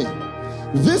with me?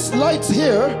 This light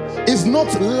here is not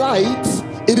light,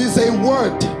 it is a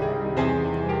word.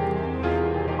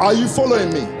 Are you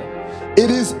following me? It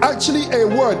is actually a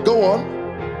word. Go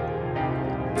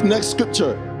on. Next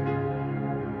scripture.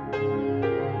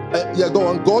 Yeah, go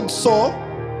on.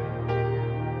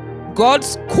 God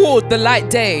called the light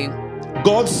day.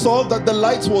 God saw that the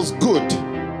light was good,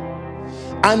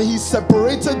 and he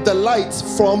separated the light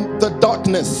from the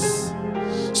darkness.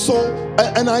 So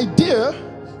an idea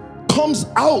comes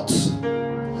out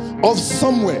of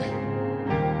somewhere.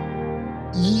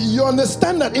 You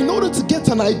understand that in order to get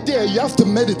an idea, you have to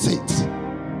meditate.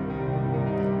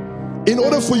 In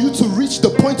order for you to reach the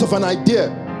point of an idea,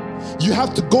 you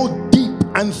have to go deep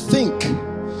and think.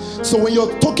 So when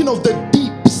you're talking of the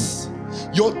deeps,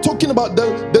 you're talking about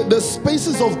the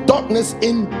spaces of darkness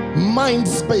in mind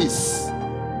space.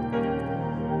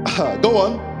 Go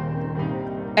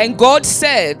on. And God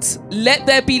said, "Let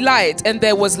there be light," and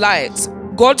there was light.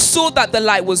 God saw that the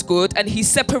light was good, and he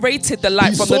separated the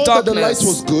light from the He saw that the light darkness.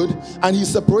 was good, and he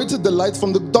separated the light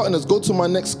from the darkness. Go to my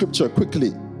next scripture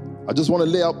quickly. I just want to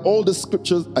lay out all the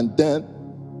scriptures, and then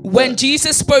When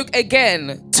Jesus spoke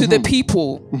again to the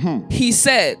people, he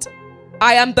said,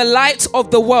 "I am the light of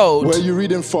the world." where are you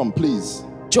reading from, please?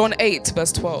 John 8,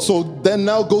 verse 12. So then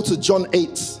now go to John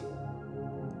 8.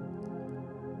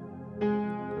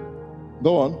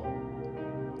 Go on.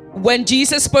 When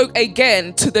Jesus spoke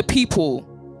again to the people,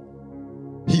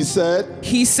 He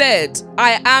said,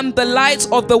 "I am the light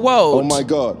of the world. oh my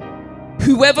God.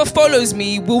 Whoever follows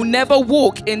me will never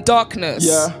walk in darkness,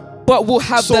 Yeah. but will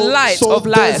have the light of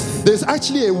life." There's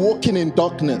actually a walking in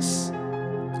darkness.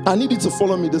 I need you to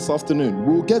follow me this afternoon.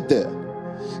 We'll get there.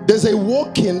 There's a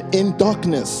walking in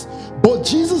darkness. But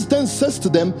Jesus then says to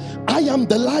them, I am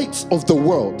the light of the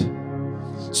world.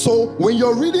 So when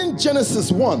you're reading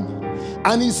Genesis 1,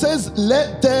 and he says,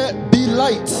 let there be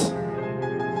light,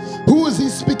 who is he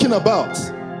speaking about?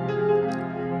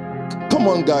 Come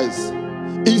on, guys.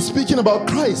 He's speaking about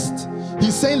Christ.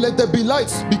 He's saying, let there be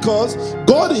lights, because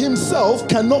God himself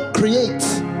cannot create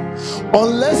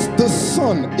unless the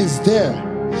Son is there.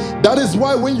 That is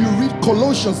why when you read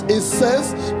Colossians, it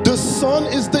says the Son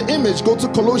is the image. Go to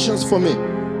Colossians for me.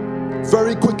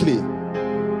 Very quickly.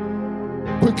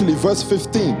 Quickly, verse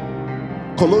 15.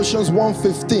 Colossians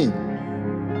 1:15.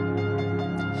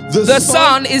 The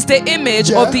Son is the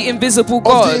image of the invisible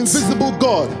God. Of the invisible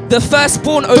God. The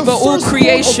firstborn over all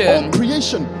creation. Of all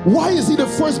creation. Why is he the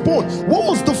firstborn? What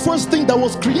was the first thing that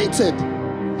was created?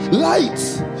 Light.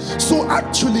 So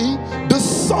actually, the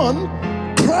Son,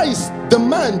 Christ, the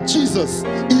man, Jesus,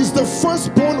 is the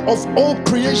firstborn of all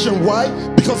creation. Why?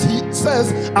 Because he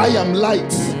says, I am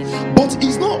light. But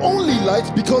he's not only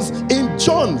light, because in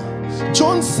John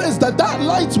says that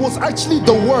light was actually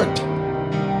the Word.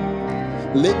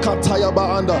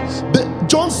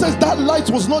 John says that light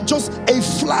was not just a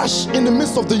flash in the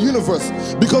midst of the universe,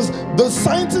 because the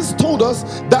scientists told us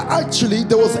that actually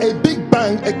there was a big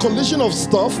bang, a collision of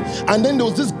stuff, and then there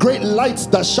was this great light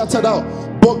that shattered out.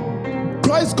 But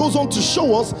Christ goes on to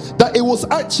show us that it was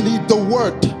actually the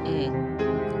Word.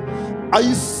 Are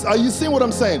you seeing what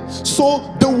I'm saying?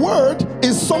 So the Word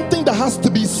is something that has to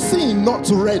be seen, not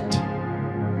read.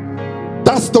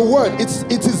 That's the Word.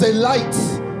 It is a light.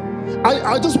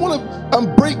 I just want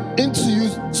to break into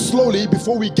you slowly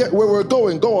before we get where we're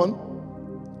going. Go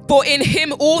on. For in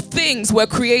him all things were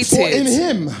created. For in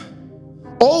him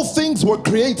all things were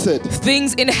created.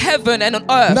 Things in heaven and on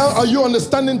earth. Now, are you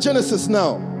understanding Genesis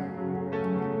now?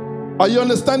 Are you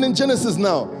understanding Genesis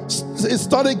now?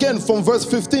 Start again from verse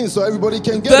 15 so everybody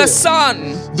can get it. The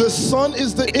Son. The Son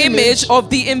is the image of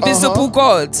the invisible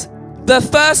God. The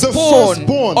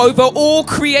firstborn over all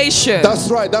creation.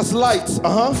 That's right, that's light.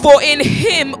 For in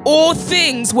him all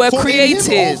things were created.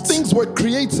 In him all things were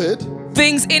created.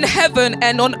 Things in heaven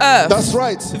and on earth. That's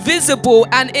right. Visible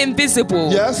and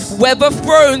invisible. Yes. Whether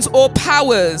thrones or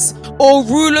powers or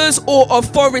rulers or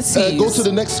authorities. Go to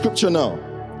the next scripture now.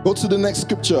 Go to the next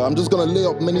scripture. I'm just going to lay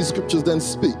up many scriptures, then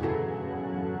speak.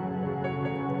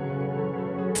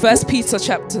 1 Peter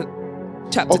chapter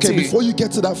 2. Okay, before you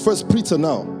get to that 1 Peter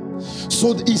now.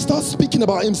 So he starts speaking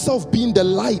about himself being the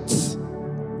light,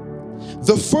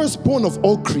 the firstborn of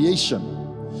all creation.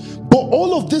 But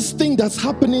all of this thing that's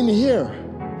happening here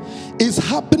is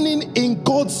happening in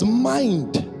God's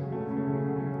mind.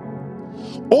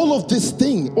 All of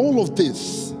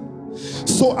this.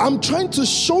 So I'm trying to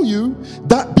show you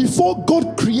that before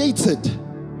God created,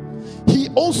 he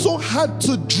also had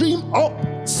to dream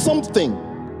up something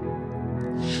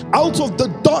out of the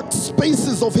dark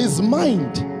spaces of his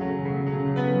mind.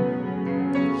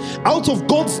 Out of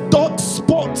God's dark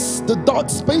spots, the dark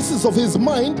spaces of his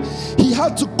mind, he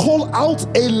had to call out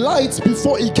a light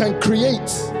before he can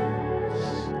create.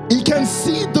 He can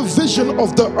see the vision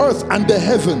of the earth and the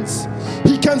heavens.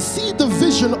 He can see the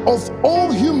vision of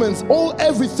all humans, all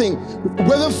everything,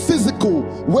 whether physical,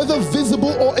 whether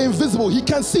visible or invisible. He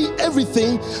can see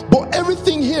everything, but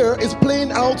everything here is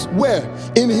playing out where?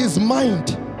 In his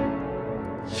mind.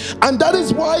 And that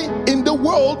is why in the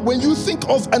world, when you think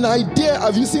of an idea,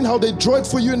 have you seen how they draw it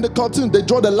for you in the cartoon? They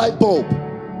draw the light bulb.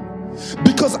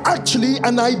 Because actually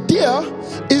an idea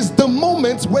is the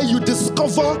moment where you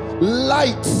discover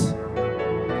light.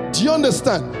 Do you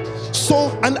understand?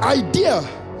 So an idea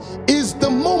is the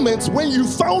moment when you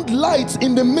found light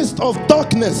in the midst of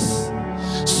darkness.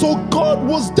 So God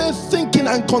was there thinking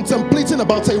and contemplating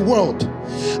about a world.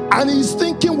 And he's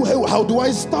thinking, well, how do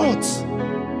I start?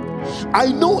 I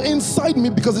know inside me,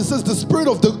 because it says the Spirit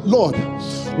of the Lord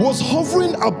was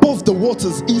hovering above the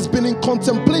waters. He's been in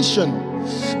contemplation.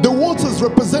 The waters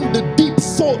represent the deep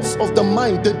thoughts of the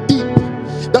mind, the deep.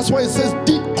 That's why it says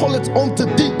deep call it unto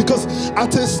deep, because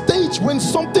at a stage when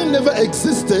something never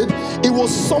existed, it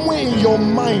was somewhere in your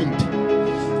mind.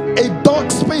 A dark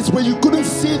space where you couldn't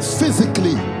see it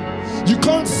physically. You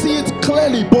can't see it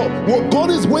clearly, but what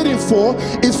God is waiting for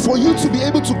is for you to be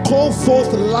able to call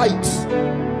forth light.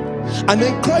 And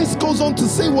then Christ goes on to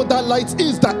say what that light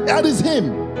is, that is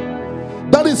him.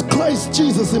 That is Christ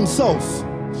Jesus himself.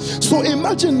 So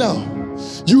imagine now,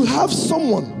 you have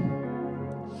someone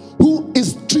who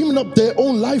is dreaming up their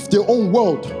own life, their own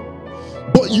world.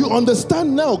 But you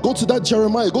understand now, go to that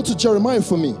Jeremiah, go to Jeremiah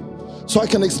for me, so I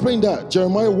can explain that.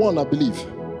 Jeremiah 1, I believe.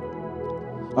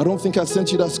 I don't think I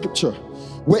sent you that scripture.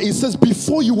 Where it says,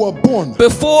 before you were born.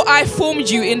 Before I formed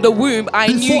you in the womb, I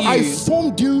knew you. Before I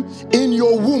formed you in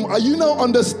your womb. Are you now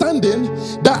understanding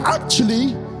that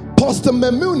actually Pastor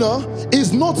Memuna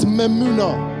is not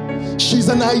Memuna? She's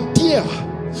an idea.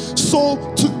 So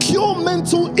to cure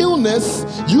mental illness,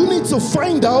 you need to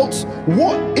find out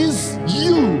what is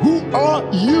you? Who are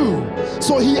you?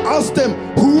 So he asked them,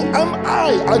 who am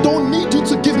I? I don't need you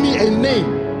to give me a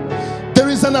name. There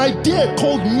is an idea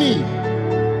called me.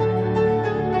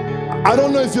 I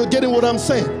don't know if you're getting what I'm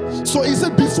saying. So he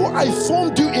said, before I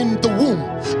formed you in the womb,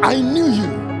 I knew you.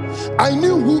 I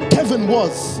knew who Kevin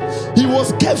was. He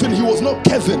was Kevin, he was not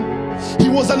Kevin. He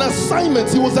was an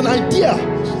assignment, he was an idea.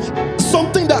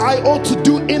 Something that I ought to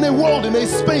do in a world, in a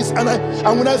space. And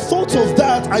when I thought of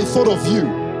that, I thought of you.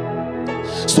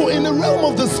 So in the realm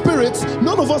of the spirit,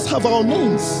 none of us have our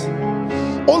names.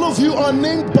 All of you are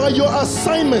named by your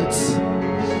assignments.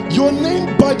 You're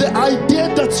named by the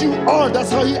idea that what you are,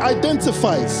 that's how he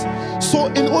identifies. So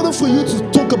in order for you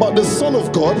to talk about the Son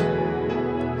of God,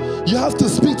 you have to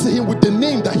speak to him with the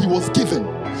name that he was given.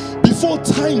 Before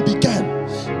time began,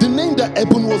 the name that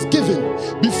Eben was given,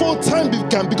 before time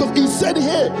began, because he said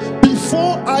here,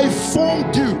 before I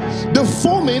formed you. The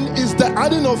forming is the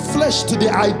adding of flesh to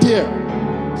the idea.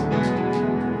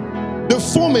 The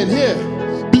forming here,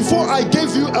 before I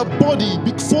gave you a body,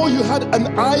 before you had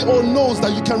an eye or nose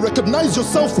that you can recognize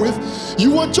yourself with,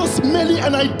 you were just merely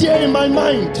an idea in my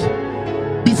mind.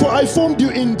 Before I formed you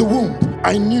in the womb,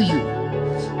 I knew you.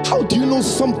 How do you know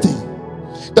something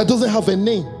that doesn't have a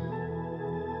name?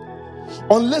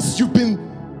 Unless you've been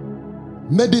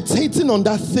meditating on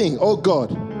that thing. Oh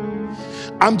God,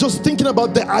 I'm just thinking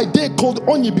about the idea called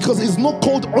Onyi, because it's not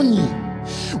called Onyi.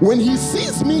 When he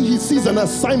sees me, he sees an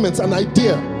assignment, an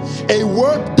idea, a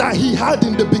word that he had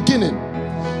in the beginning,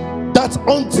 that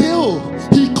until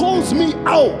he calls me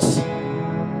out,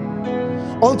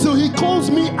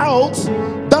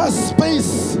 that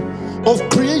space of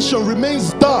creation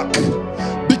remains dark,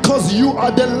 because you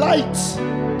are the light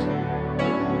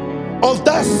of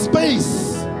that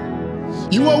space.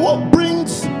 You are what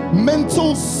brings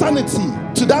mental sanity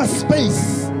to that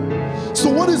space. So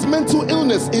what is mental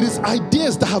illness? It is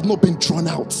ideas that have not been drawn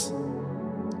out.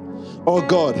 Oh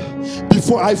God,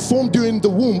 before I formed you in the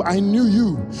womb, I knew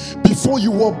you. Before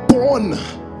you were born,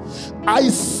 I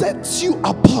set you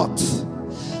apart.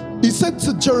 He said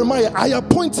to Jeremiah, I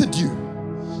appointed you.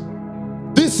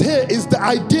 This here is the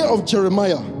idea of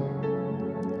Jeremiah.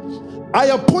 I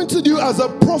appointed you as a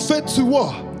prophet to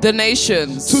what? The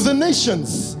nations. To the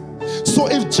nations. So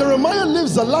if Jeremiah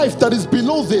lives a life that is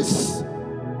below this,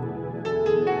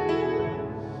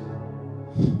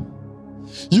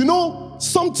 you know,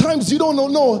 sometimes you don't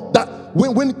know that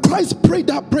when Christ prayed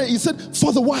that prayer, he said,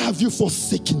 Father, why have you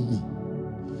forsaken me?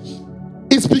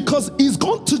 It's because he's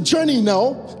gone to journey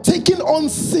now, taking on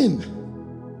sin.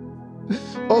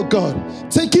 Oh God,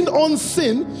 taking on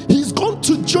sin, he's gone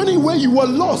to journey where you were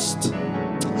lost.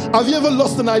 Have you ever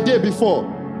lost an idea before?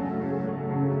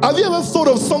 Have you ever thought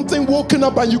of something, woken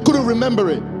up and you couldn't remember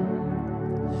it?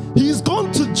 He's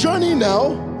gone to journey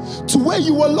now to where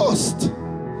you were lost.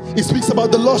 He speaks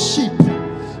about the lost sheep.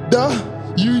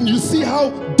 You see how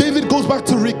David goes back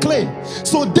to reclaim.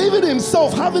 So David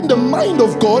himself, having the mind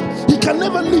of God, he can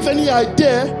never leave any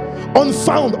idea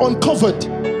unfound, uncovered.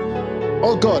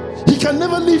 Oh God, he can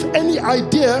never leave any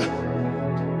idea.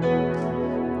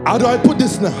 How do I put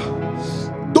this now?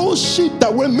 Those sheep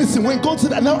that were missing, when God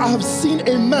said, now I have seen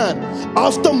a man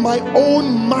after my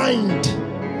own mind.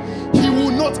 He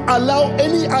will not allow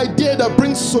any idea that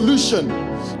brings solution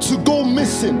to go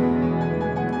missing.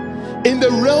 In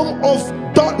the realm of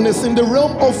darkness, in the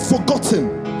realm of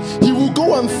forgotten, he will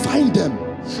go and find them.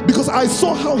 Because I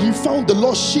saw how he found the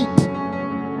lost sheep.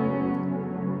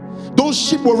 Those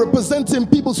sheep were representing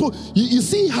people. So you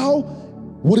see how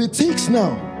what it takes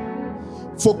now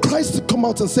for Christ to come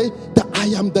out and say that I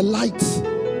am the light.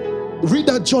 Read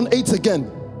that John 8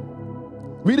 again.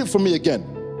 Read it for me again.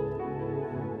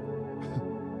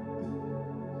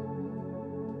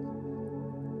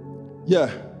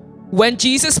 Yeah. When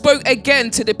Jesus spoke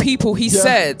again to the people, he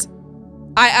said,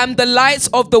 I am the light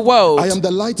of the world. I am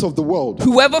the light of the world.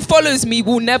 Whoever follows me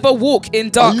will never walk in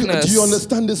darkness. Do you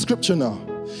understand this scripture now?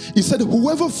 He said,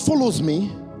 whoever follows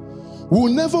me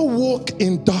will never walk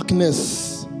in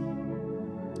darkness.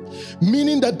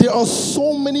 Meaning that there are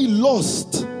so many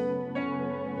lost.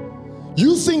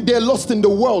 You think they're lost in the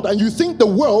world, and you think the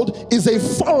world is a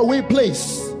faraway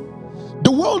place.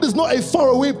 The world is not a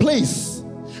faraway place,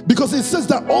 because it says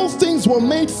that all things were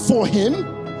made for him,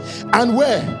 and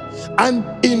where? And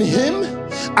in him,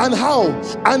 and how?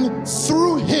 And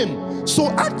through him. So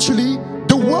actually,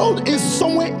 the world is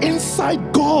somewhere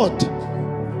inside God.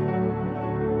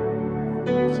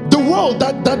 The world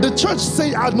that the church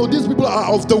say, I know these people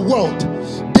are of the world.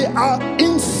 They are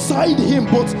inside him,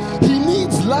 but he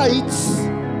needs lights.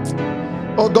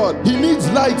 Oh God, he needs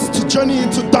lights to journey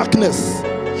into darkness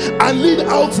and lead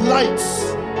out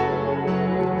lights.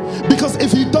 Because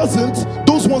if he doesn't,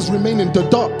 those ones remain in the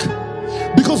dark.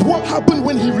 Because what happened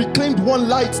when he reclaimed one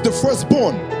light, the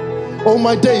firstborn? Oh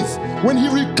my days. When he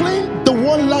reclaimed the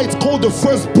one light called the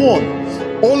firstborn,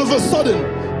 all of a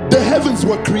sudden, the heavens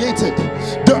were created.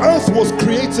 The earth was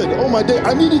created. Oh my day.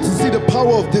 I needed to see the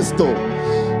power of this though.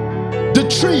 The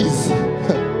trees.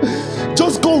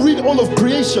 Just go read all of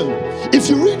creation. If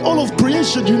you read all of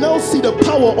creation, you now see the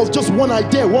power of just one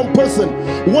idea, one person,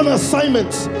 one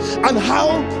assignment, and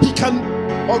how he can,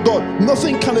 oh God,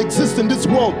 nothing can exist in this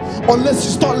world unless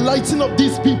you start lighting up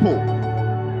these people.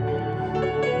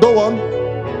 Go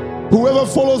on. Whoever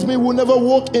follows me will never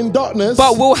walk in darkness,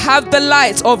 but will have the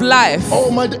light of life.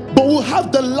 But will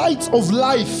have the light of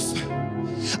life.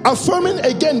 Affirming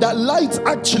again that light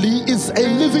actually is a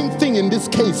living thing in this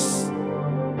case.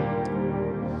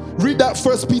 Read that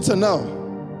 1 Peter now.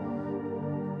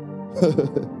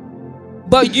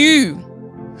 But you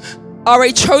are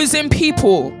a chosen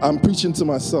people. I'm preaching to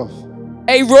myself.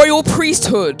 A royal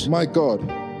priesthood. My God.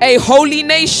 A holy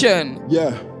nation.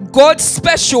 Yeah. God's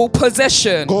special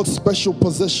possession. God's special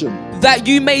possession. That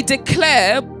you may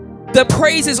declare the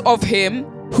praises of him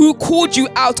who called you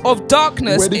out of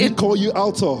darkness. Where did he call you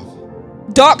out of?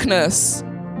 Darkness.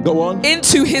 Go on.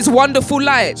 Into his wonderful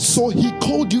light. So he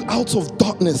called you out of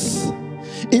darkness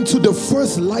into the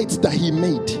first light that he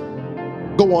made.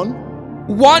 Go on.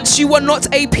 Once you were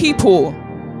not a people,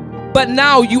 but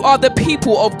now you are the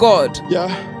people of God. Yeah.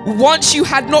 Once you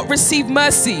had not received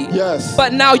mercy. Yes.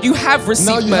 But now you have received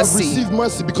mercy. Now you have received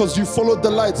mercy because you followed the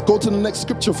light. Go to the next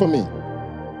scripture for me.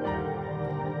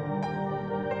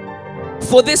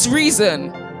 For this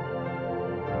reason,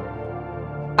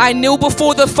 I kneel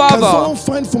before the Father. Can someone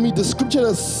find for me the scripture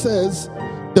that says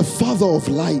the Father of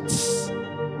lights?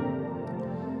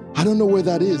 I don't know where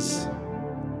that is.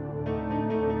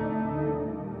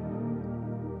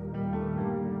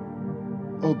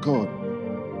 Oh God.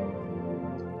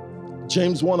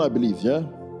 James 1, I believe, yeah?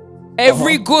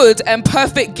 Every good and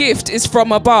perfect gift is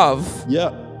from above.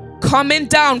 Yeah. Coming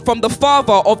down from the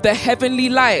Father of the heavenly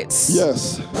lights.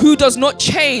 Yes. Who does not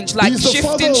change like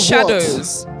shifting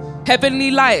shadows.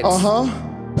 Heavenly lights.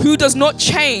 Who does not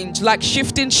change like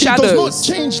shifting shadows. He does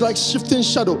not change like shifting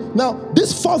shadow. Now,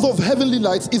 this Father of heavenly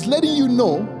lights is letting you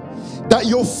know that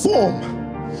your form,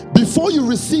 before you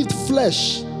received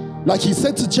flesh, like he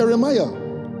said to Jeremiah,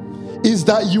 is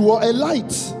that you were a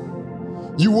light.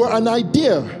 You were an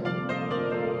idea.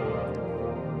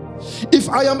 If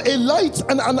I am a light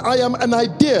and I am an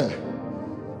idea,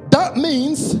 that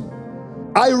means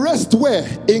I rest where?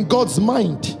 In God's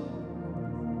mind.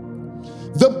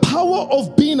 The power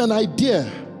of being an idea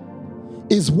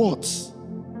is what?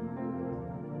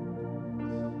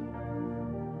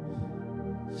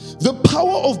 The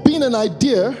power of being an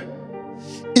idea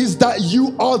is that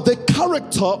you are the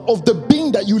character of the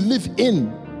being that you live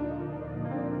in.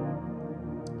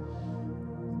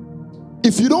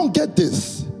 If you don't get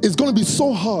this, it's going to be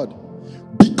so hard,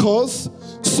 because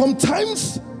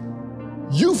sometimes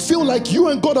you feel like you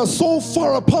and God are so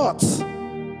far apart.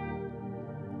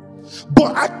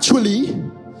 But actually,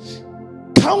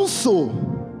 counsel,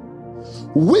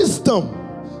 wisdom,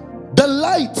 the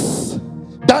lights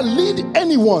that lead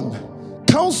anyone,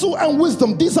 counsel and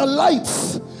wisdom, these are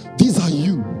lights. These are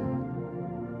you.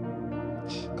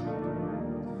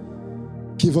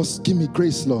 Give me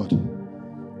grace, Lord.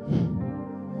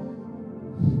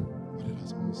 What did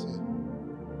I say?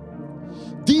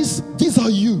 These are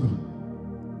you.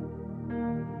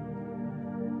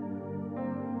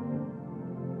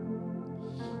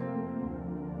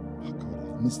 Oh God,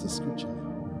 I've missed the scripture.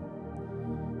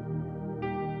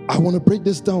 I want to break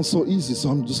this down so easy, so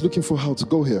I'm just looking for how to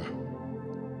go here.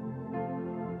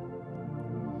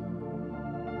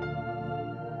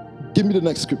 Give me the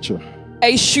next scripture.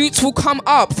 A shoot will come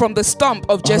up from the stump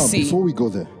of Jesse. Before we go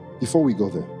there,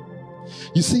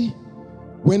 you see,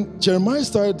 when Jeremiah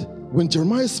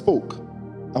spoke,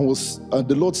 and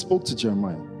the Lord spoke to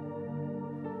Jeremiah,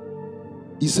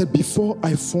 he said, before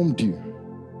I formed you,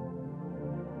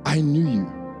 I knew you.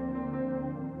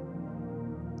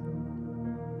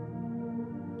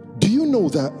 Do you know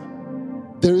that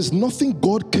there is nothing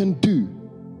God can do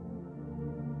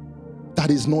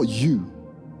that is not you?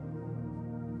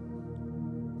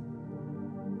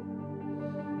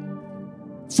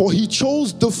 For he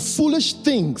chose the foolish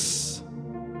things.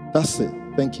 That's it.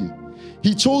 Thank you.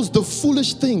 He chose the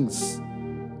foolish things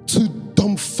to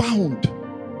dumbfound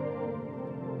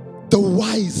the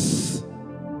wise.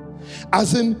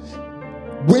 As in,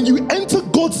 when you enter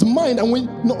God's mind and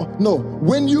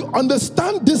when you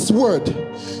understand this word,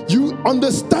 you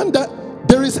understand that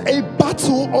there is a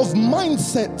battle of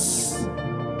mindsets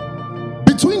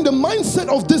between the mindset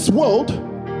of this world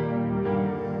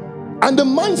and the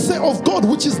mindset of God,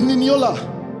 which is Niniola.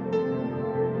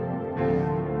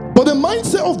 But the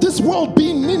mindset of this world,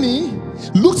 being Nini,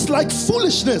 looks like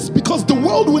foolishness because the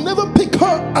world will never pick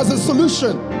her as a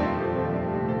solution.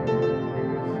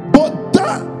 But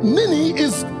that Nini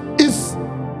is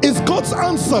God's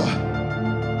answer.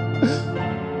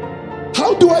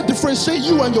 How do I differentiate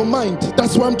you and your mind?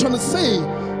 That's what I'm trying to say.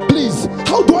 Please,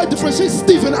 how do I differentiate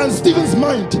Stephen and Stephen's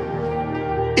mind?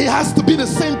 It has to be the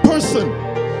same person.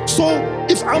 So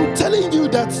if I'm telling you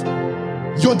that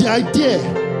you're the idea,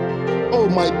 oh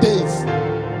my days,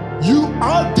 You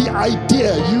are the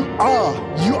idea. You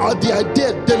are the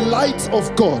idea, the light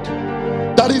of God.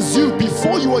 That is you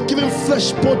before you were given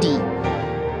flesh body.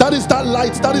 That is that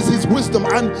light. That is his wisdom.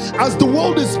 And as the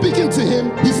world is speaking to him,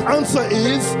 his answer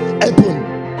is Eben.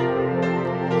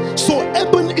 So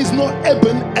Eben is not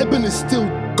Eben. Eben is still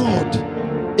God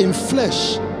in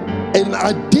flesh, an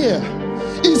idea.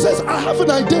 He says, I have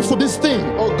an idea for this thing.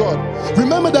 Oh God.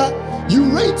 Remember that you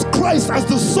rate Christ as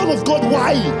the Son of God.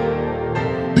 Why?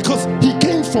 Because he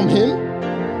came from him.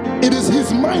 It is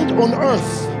his mind on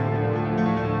earth.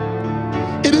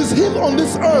 It is him on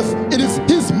this earth. It is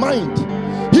his mind,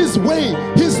 his way,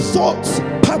 his thoughts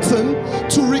pattern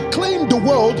to reclaim the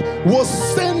world was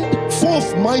send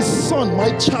forth my son,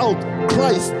 my child,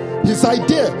 Christ, his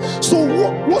idea. So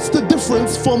what's the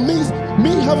difference for me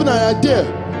having an idea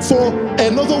for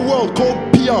another world called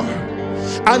PR?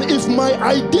 And if my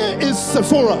idea is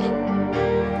Sephora,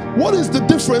 what is the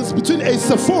difference between a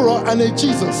Sephora and a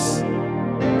Jesus?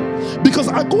 Because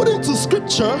according to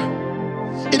scripture,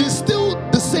 it is still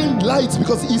the same light,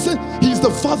 because he said he's the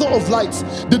father of lights.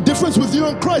 The difference with you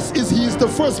and Christ is he is the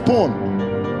firstborn.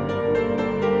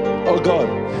 Oh God.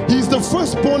 He's the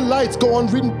firstborn light. Go on,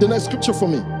 read the next scripture for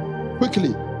me.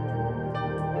 Quickly.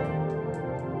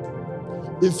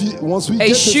 Once we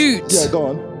get shoot this, go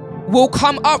on. will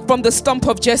come up from the stump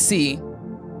of Jesse.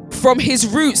 From his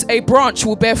roots a branch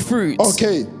will bear fruit.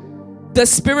 Okay. The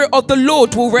Spirit of the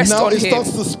Lord will rest Now on it him.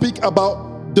 starts to speak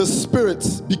about the Spirit,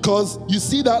 because you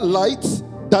see that light,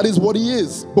 that is what he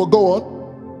is. But go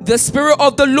on. The Spirit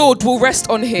of the Lord will rest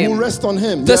on him. Will rest on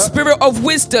him. The Spirit of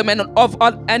wisdom and of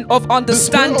understanding. The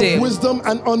Spirit of wisdom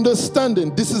and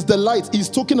understanding. This is the light. He's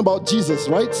talking about Jesus,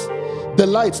 right? The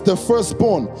light, the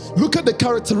firstborn. Look at the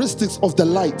characteristics of the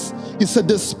light. He said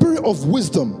the Spirit of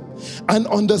wisdom and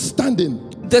understanding.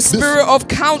 The Spirit of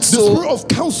counsel. The Spirit of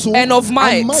counsel and of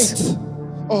might.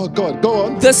 Oh God, go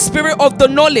on. The Spirit of the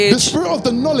knowledge. The Spirit of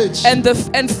the knowledge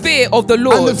and fear of the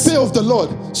Lord. And the fear of the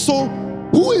Lord. So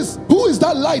who is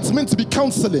that light meant to be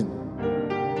counseling?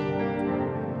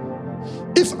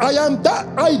 If I am that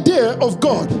idea of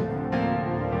God,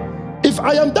 if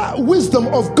I am that wisdom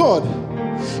of God,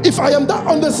 if I am that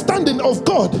understanding of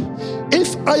God,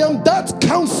 if I am that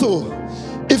counsel,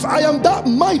 if I am that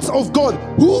might of God,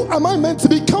 who am I meant to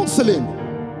be counseling?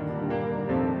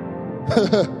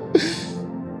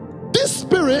 This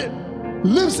Spirit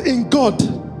lives in God.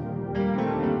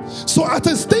 So at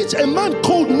a stage, a man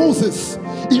called Moses,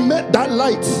 he met that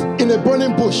light in a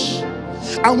burning bush.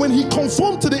 And when he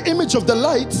conformed to the image of the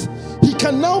light, he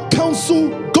can now counsel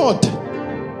God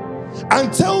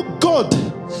and tell God,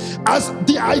 as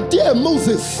the idea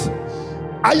Moses,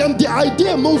 I am the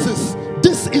idea Moses,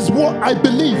 this is what I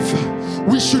believe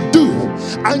we should do.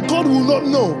 And God will not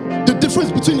know the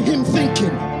difference between him thinking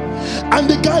and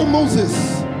the guy Moses,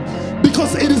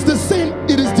 because it is the same,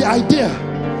 it is the idea.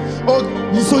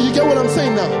 So you get what I'm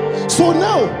saying now? So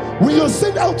now, when you're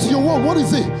sent out to your world, what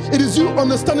is it? It is you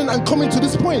understanding and coming to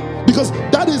this point, because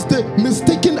that is the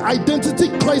mistaken identity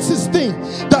crisis thing,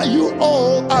 that you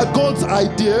all are God's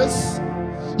ideas.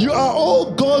 You are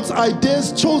all God's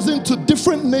ideas chosen to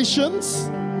different nations,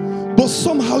 but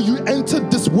somehow you entered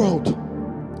this world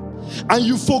and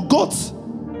you forgot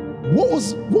what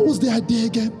was the idea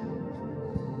again?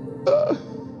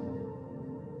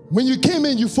 When you came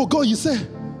in, you forgot. You said,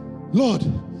 Lord,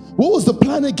 what was the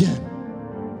plan again?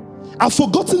 I've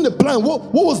forgotten the plan.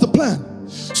 What was the plan?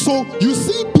 So you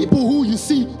see people who you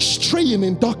see straying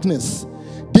in darkness.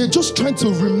 They're just trying to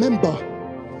remember,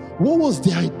 what was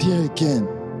the idea again?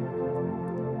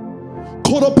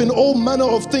 Caught up in all manner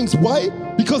of things. Why?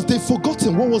 Because they've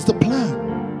forgotten what was the plan.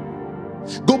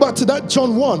 Go back to that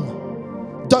John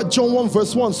 1. That John 1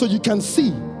 verse 1, so you can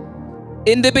see.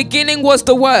 In the beginning was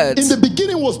the Word. In the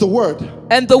beginning was the Word.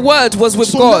 And the Word was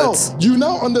with God. Now, you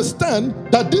now understand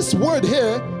that this word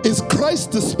here is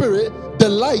Christ the Spirit, the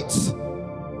light,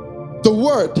 the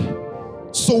Word.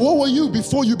 So what were you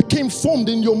before you became formed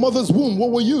in your mother's womb?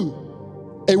 What were you?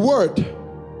 A word.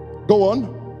 Go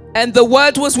on. And the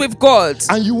Word was with God.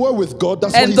 And you were with God.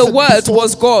 That's and what he the Word before,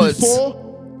 was God.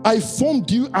 Before I formed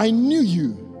you, I knew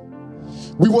you.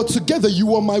 We were together. You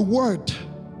were my word.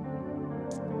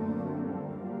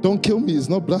 Don't kill me. It's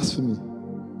not blasphemy.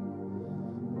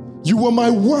 You were my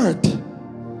word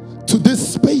to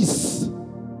this space.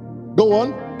 Go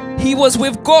on. He was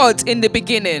with God in the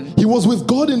beginning. He was with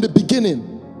God in the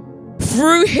beginning.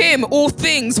 Through him all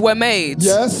things were made.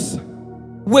 Yes.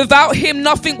 Without him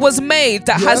nothing was made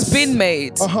that has been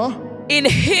made. In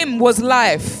him was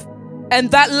life, and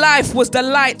that life was the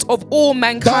light of all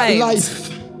mankind. That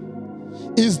life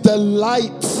is the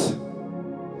light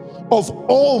of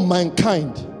all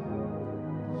mankind.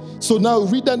 So now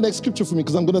read that next scripture for me,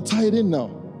 because I'm going to tie it in now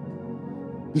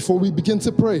before we begin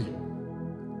to pray.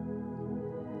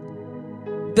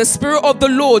 The Spirit of the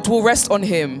Lord will rest on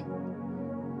him.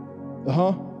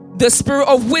 The Spirit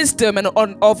of wisdom and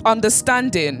of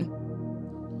understanding.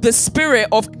 The Spirit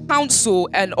of counsel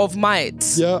and of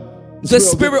might. Yeah. The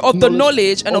Spirit of the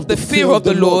knowledge and of the fear of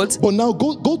the Lord. But now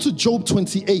go to Job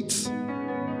 28.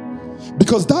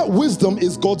 Because that wisdom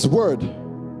is God's word.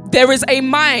 There is a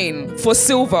mine for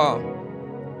silver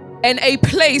and a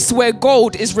place where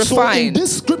gold is refined. So in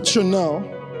this scripture now,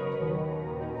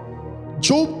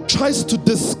 Job tries to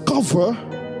discover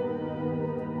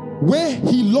where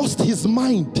he lost his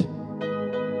mind.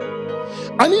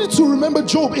 I need to remember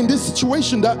Job in this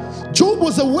situation, that Job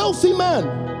was a wealthy man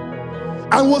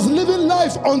and was living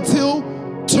life until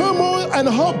turmoil and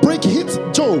heartbreak hit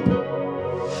Job.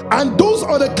 And those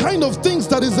are the kind of things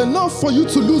that is enough for you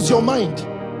to lose your mind.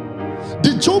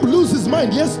 Did Job lose his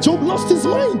mind? Yes, Job lost his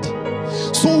mind.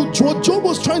 So what Job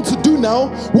was trying to do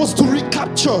now was to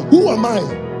recapture, who am I?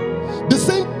 The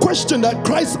same question that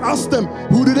Christ asked them,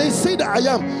 who do they say that I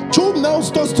am? Job now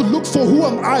starts to look for who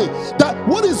am I? That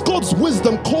what is God's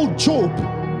wisdom called Job?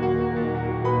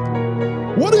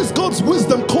 What is God's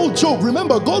wisdom called Job?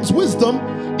 Remember, God's wisdom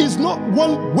is not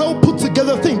one well put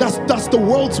together thing. That's the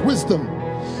world's wisdom.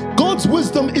 God's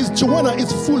wisdom is Joanna,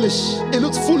 is foolish. It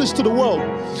looks foolish to the world.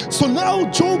 So now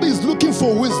Job is looking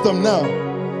for wisdom now.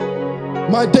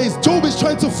 My days, Job is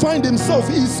trying to find himself.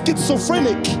 He's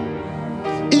schizophrenic.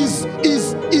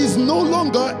 Is no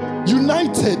longer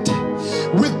united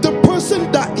with the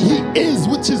person that he is,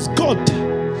 which is God.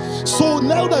 So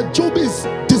now that Job is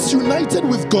disunited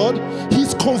with God,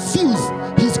 he's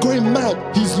confused, he's going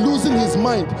mad, he's losing his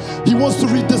mind. He wants to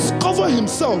rediscover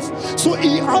himself. So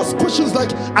he asks questions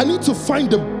like, I need to find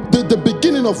the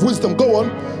beginning of wisdom. Go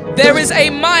on. There is a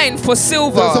mine for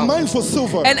silver. There's a mine for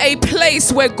silver. And a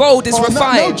place where gold is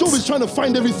refined. Now Job is trying to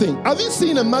find everything. Have you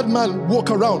seen a madman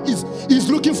walk around? He's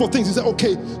looking for things. He said,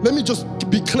 okay, let me just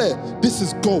be clear. This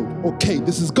is gold. Okay,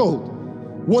 this is gold.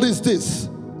 What is this?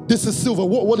 This is silver.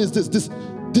 What is this?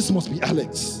 This must be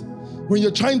Alex. When you're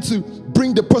trying to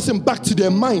bring the person back to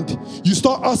their mind, you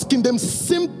start asking them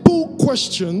simple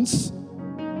questions.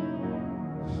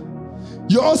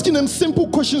 You're asking them simple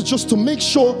questions just to make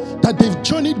sure that they've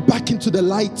journeyed back into the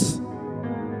light.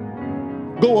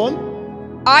 Go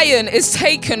on. Iron is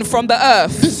taken from the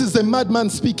earth. This is a madman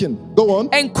speaking. Go on.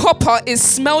 And copper is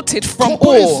smelted from Copper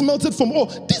ore. is smelted from ore.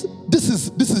 This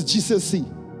is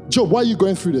GCSE. Job, why are you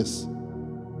going through this?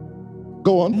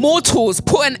 Go on. Mortals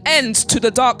put an end to the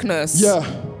darkness. Yeah.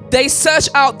 They search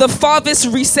out the farthest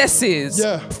recesses.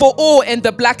 Yeah. For all in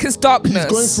the blackest darkness. He's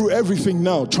going through everything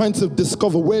now, trying to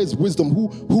discover where is wisdom.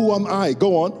 Who am I?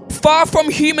 Go on. Far from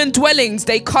human dwellings,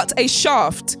 they cut a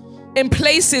shaft in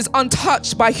places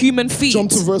untouched by human feet.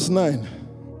 Jump to verse 9.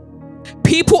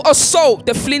 People assault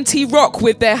the flinty rock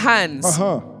with their hands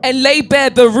and lay bare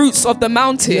the roots of the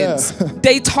mountains. Yeah.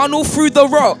 They tunnel through the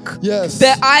rock. Yes.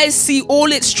 Their eyes see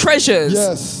all its treasures.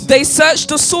 Yes. They search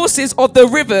the sources of the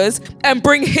rivers and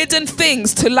bring hidden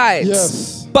things to light.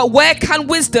 Yes. But where can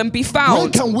wisdom be found? Where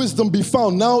can wisdom be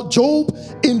found? Now, Job,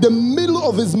 in the middle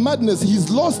of his madness, he's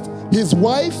lost his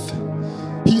wife,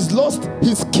 he's lost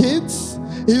his kids,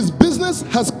 his business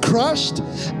has crashed,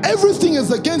 everything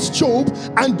is against Job,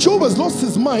 and Job has lost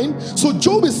his mind. So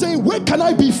Job is saying, where can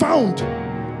I be found?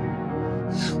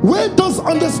 Where does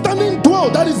understanding dwell?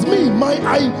 That is me,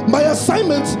 my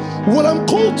assignment, what I'm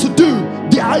called to do,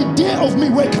 the idea of me,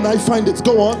 where can I find it?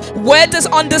 Go on. Where does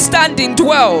understanding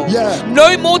dwell? Yeah.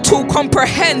 No mortal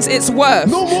comprehends its worth.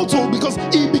 No mortal, because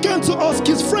he began to ask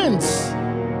his friends.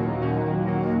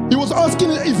 He was asking,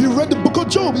 if you read the book of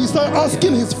Job, he started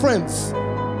asking his friends.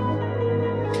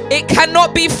 It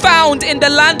cannot be found in the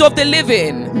land of the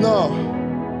living.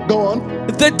 No. Go on.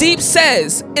 The deep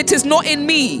says, it is not in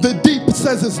me. The deep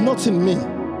says it's not in me.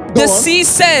 The sea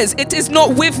says, it is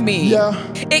not with me. Yeah.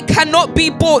 It cannot be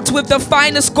bought with the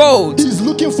finest gold. He's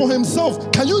looking for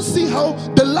himself. Can you see how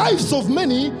the lives of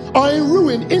many are in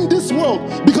ruin in this world?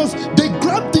 Because they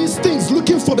grab these things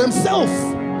looking for themselves.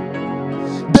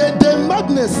 They're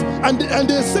madness, and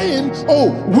they're saying,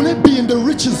 oh, will it be in the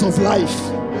riches of life?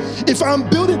 If I'm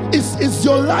building, is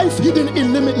your life hidden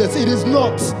in limitless? It is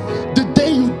not. The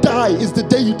day you die is the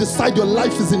day you decide your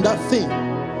life is in that thing.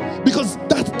 Because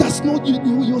that's not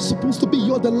you're supposed to be.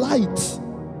 You're the light.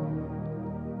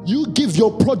 You give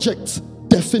your project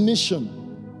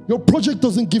definition. Your project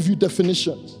doesn't give you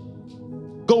definition.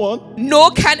 Go on.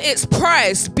 Nor can its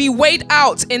price be weighed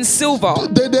out in silver.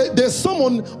 There's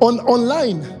someone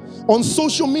online, on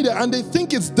social media, and they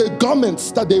think it's the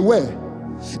garments that they wear.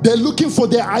 They're looking for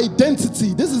their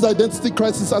identity. This is identity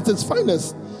crisis at its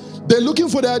finest. They're looking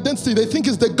for their identity. They think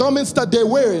it's the garments that they're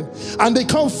wearing, and they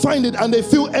can't find it, and they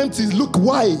feel empty. Look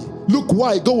why. Look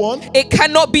why. Go on. It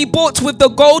cannot be bought with the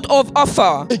gold of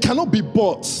Ophir. It cannot be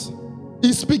bought.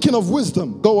 He's speaking of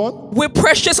wisdom. Go on. With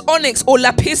precious onyx or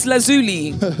lapis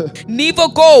lazuli. Neither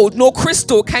gold nor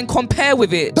crystal can compare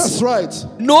with it. That's right.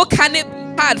 Nor can it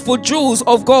be had for jewels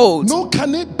of gold. Nor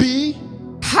can it be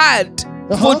had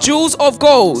for jewels of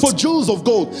gold. For jewels of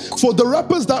gold. For the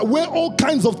rappers that wear all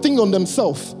kinds of things on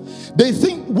themselves. They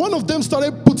think one of them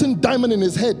started putting diamond in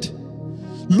his head,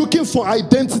 looking for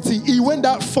identity. He went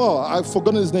that far. I've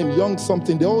forgotten his name. Young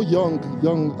something. They're all young.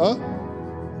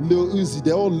 Lil Uzi.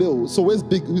 They're all Lil. So where's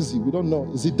Big Uzi? We don't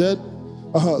know. Is he dead?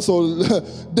 So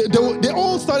they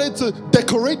all started to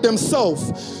decorate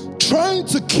themselves, trying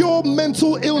to cure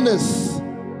mental illness,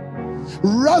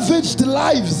 ravaged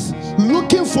lives,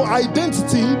 looking for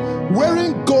identity,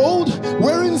 wearing gold,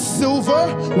 wearing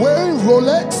silver, wearing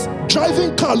Rolex,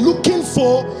 driving car, looking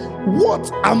for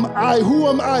what am I? Who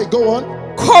am I? Go on.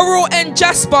 Coral and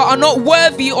jasper are not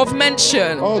worthy of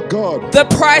mention. Oh God. The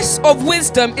price of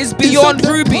wisdom is beyond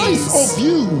rubies. The price of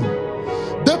you,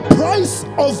 the price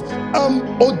of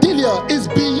Odilia is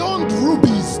beyond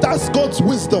rubies. That's God's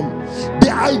wisdom.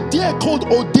 The idea called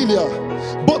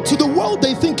Odilia, but to the world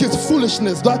they think it's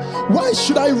foolishness. Like, why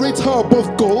should I rate her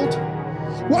above gold?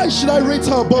 Why should I rate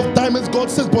her above diamonds? God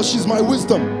says, but she's my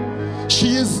wisdom.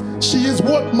 She is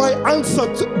what my answer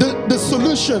to the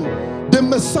solution, the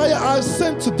Messiah I've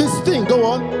sent to this thing. Go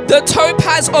on. The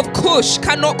topaz of Cush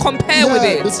cannot compare with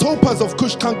it. The topaz of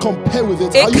Cush can't compare with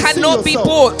it. It cannot be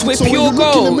bought with pure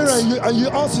gold. In the mirror and you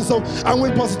ask yourself, and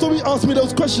when Pastor Toby asked me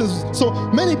those questions, so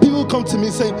many people come to me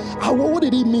saying, what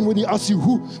did he mean when he asked you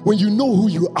when you know who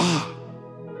you are?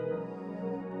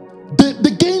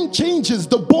 The game changes,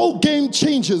 the ball game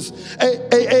changes.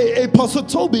 A Pastor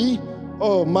Toby,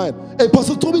 oh man, a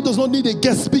Pastor Toby does not need a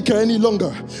guest speaker any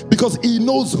longer because he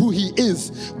knows who he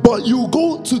is. But you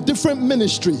go to different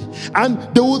ministry and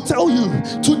they will tell you,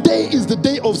 today is the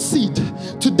day of seed.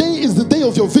 Today is the day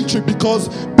of your victory because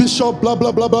Bishop blah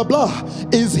blah blah blah blah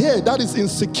is here. That is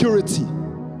insecurity.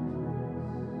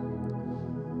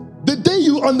 The day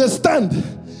you understand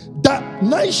that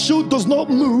nice shoe does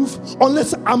not move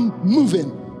unless I'm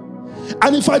moving.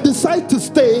 And if I decide to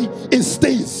stay, it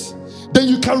stays. Then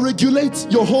you can regulate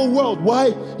your whole world.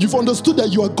 Why? You've understood that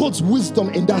you are God's wisdom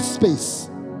in that space.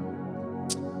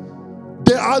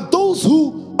 There are those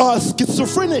who are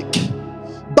schizophrenic,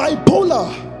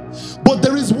 bipolar, but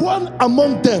there is one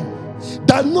among them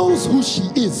that knows who she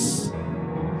is.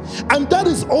 And that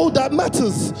is all that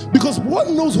matters, because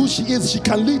one knows who she is. She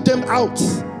can lead them out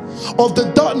of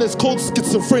the darkness called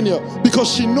schizophrenia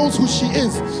because she knows who she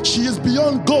is. She is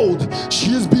beyond gold.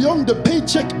 She is beyond the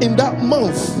paycheck in that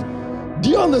month. Do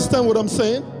you understand what I'm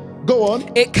saying? Go on.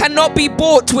 It cannot be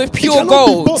bought with pure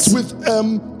gold. It cannot be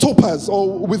bought with topaz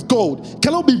or with gold. It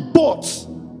cannot be bought.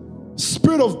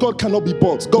 Spirit of God cannot be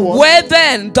bought. Go on. Where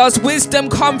then does wisdom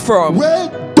come from?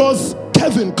 Where does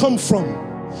Kevin come from?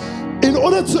 In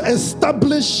order to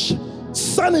establish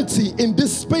sanity in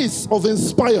this space of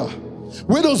Inspire,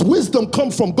 where does wisdom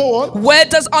come from? Go on. Where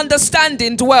does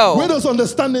understanding dwell? Where does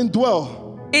understanding dwell?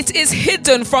 It is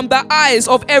hidden from the eyes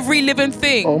of every living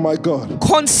thing. Oh my God.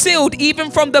 Concealed even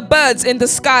from the birds in the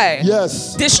sky.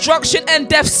 Yes. Destruction and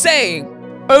death say,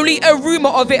 only a rumor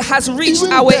of it has reached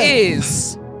even our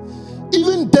ears.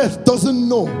 Even death doesn't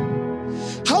know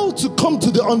how to come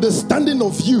to the understanding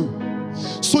of you.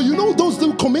 So you know those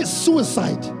who commit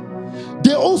suicide,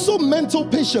 they're also mental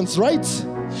patients, right?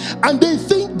 And they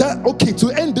think that, okay, to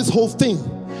end this whole thing,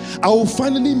 I will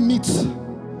finally meet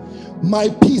my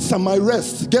peace and my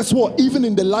rest. Guess what? Even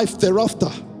in the life thereafter,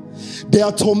 they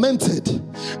are tormented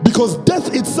because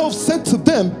death itself said to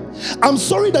them, I'm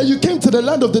sorry that you came to the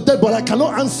land of the dead, but I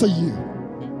cannot answer you.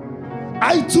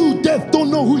 I too, death, don't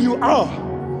know who you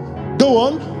are. Go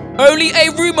on. Only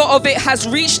a rumor of it has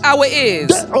reached our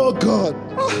ears. Oh God.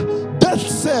 Death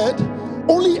said,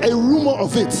 only a rumor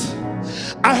of it.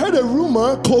 I heard a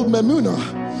rumor called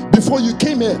Memuna before you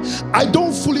came here. I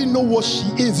don't fully know what she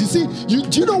is. You see,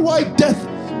 do you know why death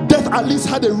at least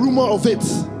had a rumor of it?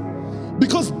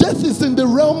 Because death is in the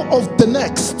realm of the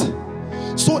next.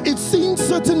 So it's seeing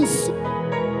certain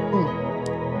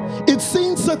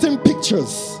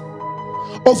pictures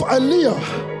of Aliyah.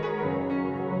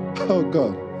 Oh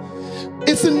God.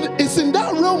 It's in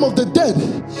that realm of the dead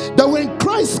that when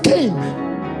Christ came,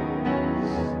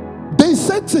 they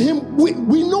said to him,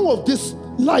 we know of this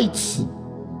light.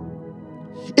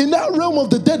 In that realm of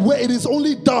the dead where it is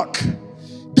only dark,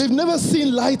 they've never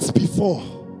seen lights before.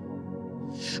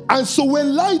 And so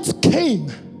when light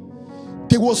came,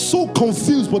 they were so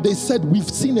confused, but they said, we've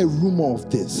seen a rumor of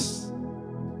this.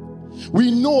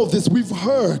 We know of this. We've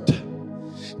heard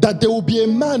that there will be a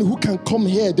man who can come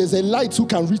here. There's a light who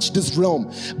can reach this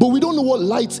realm. But we don't know what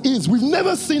light is. We've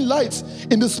never seen light.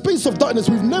 In the space of darkness,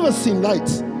 we've never seen light.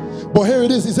 But here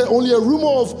it is. He said, only a rumor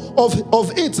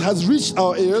of it has reached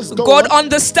our ears. God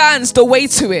understands the way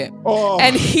to it.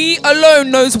 And he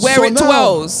alone knows where it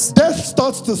dwells. Death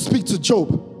starts to speak to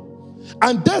Job.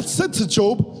 And death said to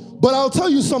Job, but I'll tell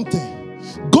you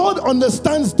something. God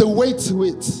understands the way to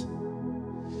it.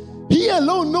 He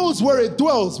alone knows where it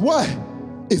dwells. Why?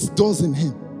 It dwells in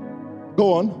him.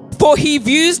 Go on. For he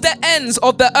views the ends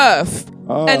of the earth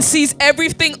and sees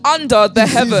everything under the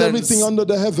heavens. Sees everything under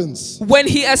the heavens. When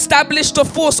he established the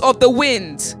force of the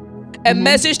wind and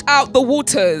measured out the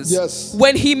waters. Yes.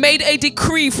 When he made a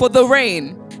decree for the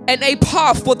rain and a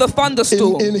path for the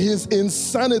thunderstorm. In his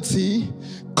insanity,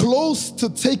 close to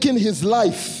taking his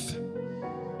life.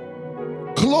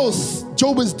 Close.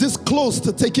 Job is this close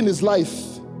to taking his life.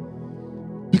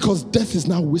 Because death is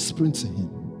now whispering to him.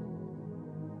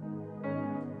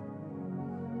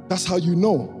 That's how you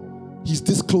know he's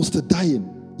this close to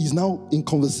dying. He's now in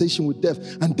conversation with death.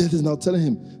 And death is now telling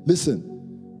him, listen,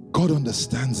 God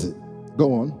understands it.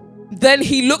 Go on. Then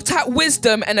he looked at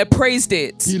wisdom and appraised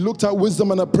it. He looked at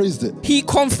wisdom and appraised it. He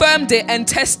confirmed it and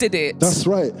tested it. That's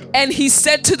right. And he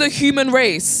said to the human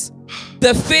race,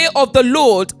 the fear of the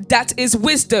Lord, that is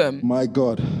wisdom. My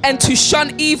God. And to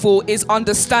shun evil is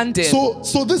understanding.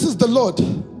 So this is the Lord.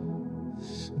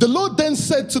 The Lord then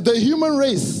said to the human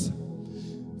race,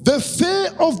 the fear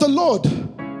of the Lord,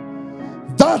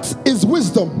 that is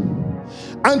wisdom.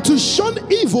 And to shun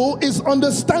evil is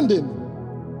understanding.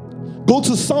 Go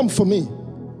to Psalm for me.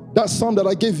 That Psalm that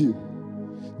I gave you.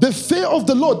 The fear of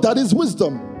the Lord, that is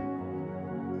wisdom.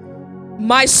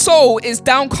 My soul is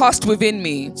downcast within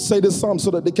me. Say the Psalm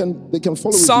so that they can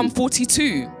follow. Psalm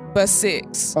 42, verse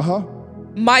 6. Uh-huh.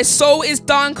 My soul is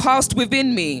downcast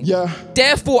within me. Yeah.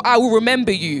 Therefore I will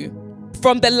remember you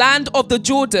from the land of the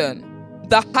Jordan,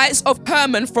 the heights of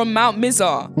Hermon from Mount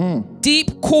Mizar.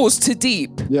 Deep calls to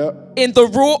deep. Yeah. In the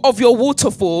roar of your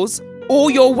waterfalls,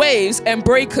 all your waves and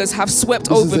breakers have swept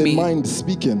this over is a me. mind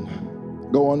speaking.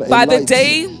 Go on. By the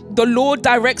day, the Lord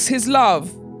directs his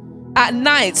love. At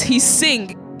night, his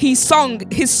song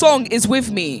is with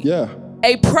me. Yeah.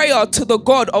 A prayer to the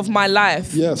God of my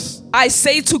life. Yes. I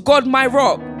say to God, my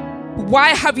rock, why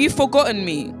have you forgotten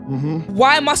me?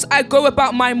 Why must I go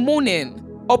about my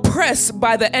mourning, oppressed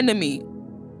by the enemy?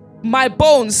 My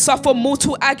bones suffer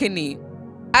mortal agony,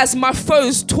 as my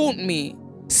foes taunt me,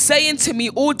 saying to me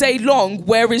all day long,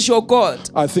 where is your God?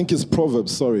 I think it's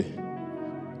Proverbs, sorry.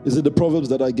 Is it the Proverbs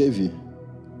that I gave you?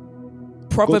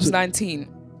 Proverbs 19.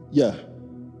 Yeah.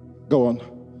 Go on.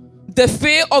 The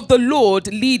fear of the Lord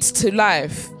leads to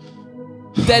life.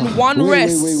 Then one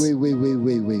rests.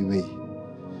 Wait.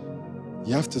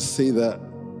 You have to say that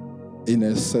in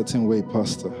a certain way,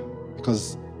 Pastor,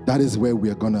 because that is where we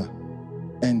are going to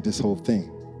end this whole thing.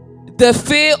 The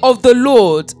fear of the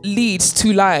Lord leads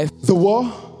to life. The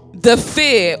what? The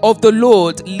fear of the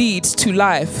Lord leads to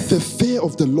life. The fear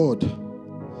of the Lord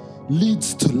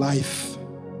leads to life.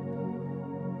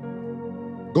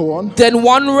 Go on. Then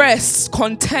one rests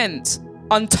content,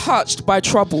 untouched by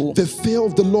trouble. The fear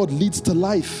of the Lord leads to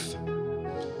life.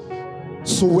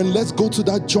 So let's go to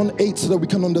that John 8 so that we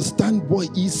can understand what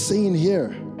he's saying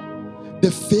here.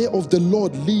 The fear of the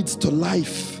Lord leads to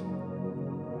life.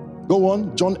 Go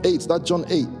on, John 8, that's John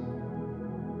 8.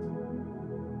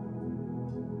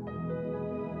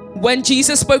 When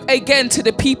Jesus spoke again to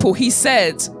the people, he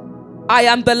said, I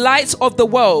am the light of the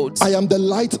world. I am the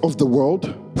light of the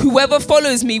world. Whoever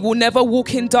follows me will never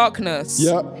walk in darkness,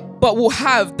 but will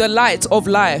have the light of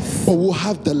life. But will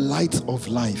have the light of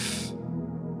life.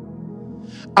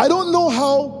 I don't know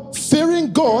how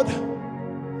fearing God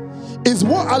is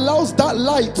what allows that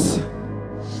light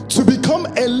to become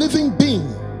a living being.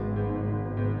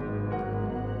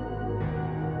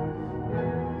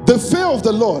 The fear of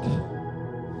the Lord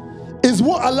is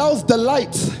what allows the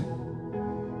light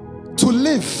to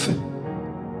live,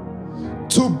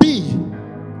 to be,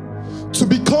 to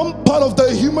become part of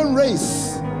the human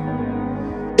race.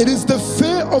 It is the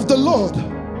fear of the Lord.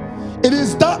 It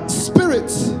is that spirit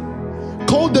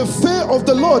called the fear of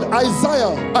the Lord.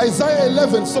 Isaiah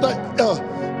 11, so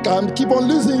that keep on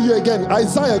losing you again.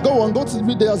 Isaiah, go to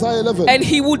read the Isaiah 11. And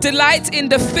he will delight in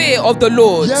the fear of the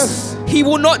Lord. Yes. He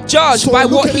will not judge by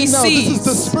what he sees. This is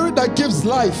the spirit that gives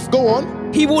life. Go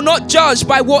on. He will not judge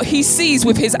by what he sees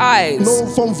with his eyes. No,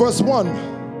 from verse 1.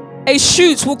 A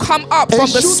shoot will come up from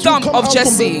the stump of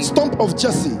Jesse.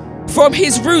 From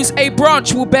his roots, a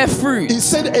branch will bear fruit. He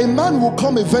said a man will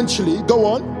come eventually. Go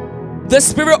on. The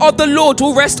Spirit of the Lord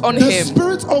will rest on The him.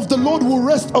 Spirit of the Lord will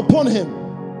rest upon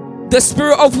him. The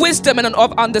Spirit of wisdom and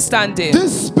of understanding.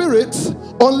 This Spirit,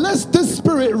 unless this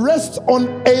Spirit rests on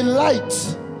a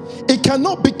light, it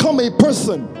cannot become a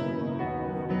person.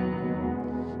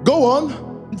 Go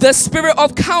on. The Spirit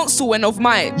of counsel and of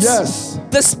might. Yes.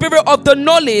 The Spirit of the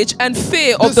knowledge and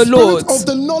fear of the Lord. The Spirit of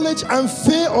the knowledge and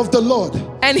fear of the Lord.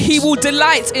 And he will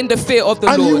delight in the fear of the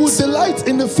And he Lord. will delight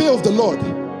in the fear of the Lord.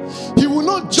 He will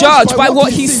not Judge by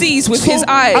what he sees with his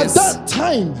eyes. At that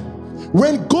time,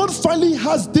 when God finally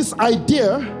has this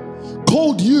idea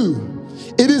called you,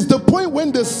 it is the point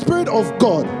when the Spirit of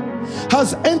God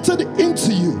has entered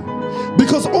into you.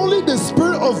 Because only the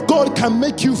Spirit of God can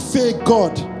make you fear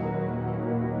God.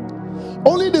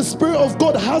 Only the Spirit of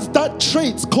God has that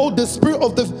trait called the Spirit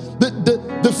of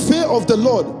the fear of the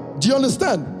Lord. Do you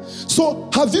understand? So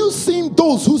have you seen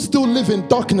those who still live in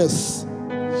darkness?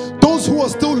 Those who are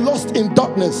still lost in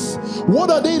darkness.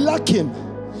 What are they lacking?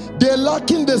 They're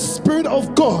lacking the Spirit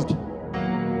of God.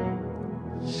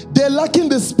 They're lacking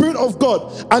the Spirit of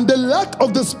God. And the lack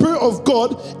of the Spirit of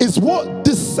God is what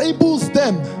disables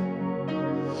them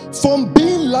from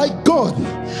being like God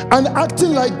and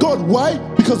acting like God. Why?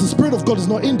 Because the Spirit of God is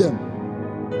not in them.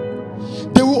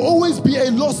 There will always be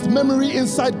a lost memory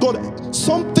inside God.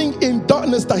 Something in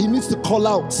darkness that he needs to call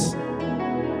out.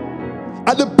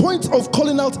 At the point of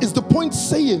calling out is the point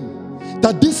saying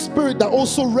that this Spirit that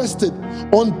also rested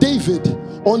on David,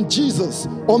 on Jesus,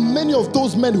 on many of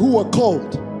those men who were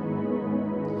called,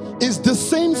 is the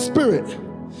same Spirit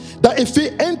that if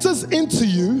it enters into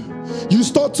you, you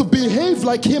start to behave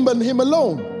like him and him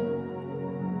alone.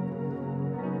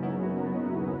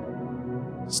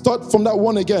 Start from that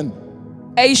one again.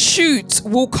 A shoot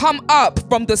will come up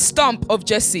from the stump of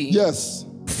Jesse. Yes.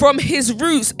 From his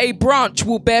roots, a branch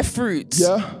will bear fruit.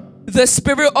 Yeah. The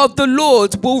Spirit of the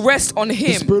Lord will rest on The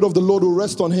him. Spirit of the Lord will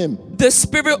rest on him. The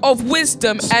Spirit of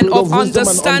wisdom and Spirit of wisdom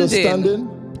understanding. and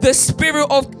understanding. The Spirit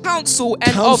of counsel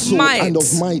and Counsel of might. and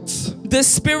of might. The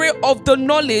Spirit of the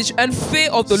knowledge and fear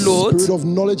of the Lord. Spirit of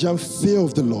knowledge and fear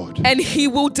of the Lord. And he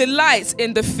will delight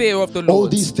in the fear of the Lord. All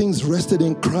these things rested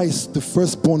in Christ, the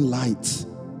firstborn light.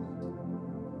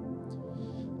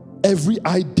 Every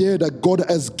idea that God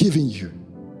has given you,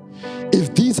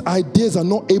 if these ideas are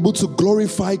not able to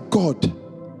glorify God,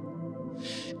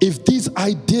 if these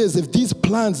ideas, if these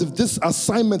plans, if these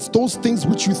assignments, those things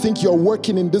which you think you're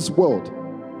working in this world,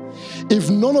 if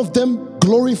none of them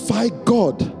glorify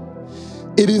God,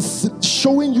 it is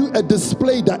showing you a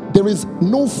display that there is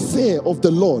no fear of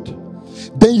the Lord.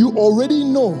 Then you already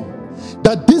know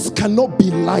that this cannot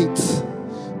be light.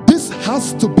 This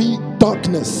has to be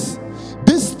darkness.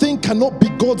 This thing cannot be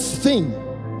God's thing.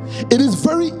 It is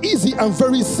very easy and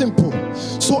very simple.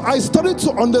 So I started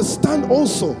to understand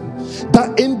also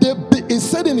that it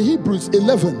said in Hebrews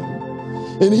 11,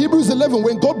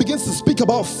 when God begins to speak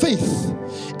about faith,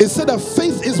 it said that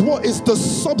faith is what is the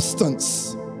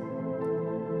substance.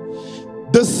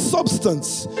 The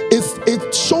substance is,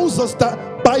 it shows us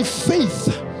that by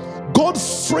faith, God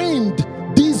framed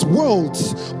these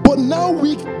worlds, but now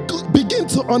we begin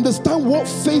to understand what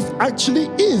faith actually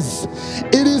is.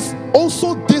 It is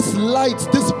also this light,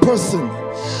 this person.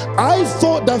 I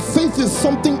thought that faith is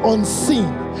something unseen,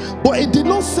 but it did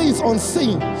not say it's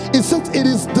unseen. It said it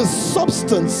is the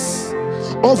substance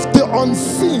of the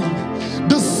unseen.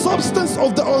 The substance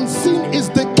of the unseen is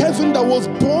the Kevin that was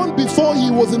born before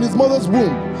he was in his mother's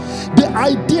womb. The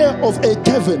idea of a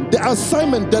Kevin, the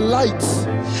assignment, the light.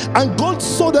 And God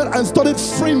saw that and started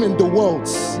framing the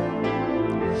worlds.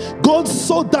 God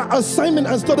saw that assignment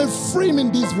and started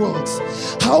framing these worlds.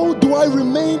 How do I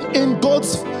remain in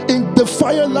the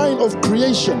fire line of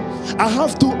creation? I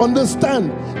have to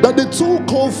understand that the tool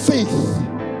called faith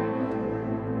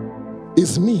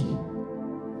is me.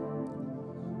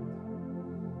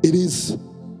 It is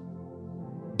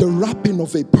the wrapping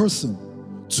of a person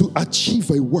to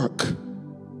achieve a work.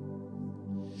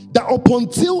 That up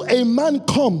until a man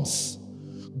comes,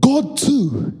 God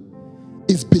too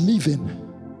is believing.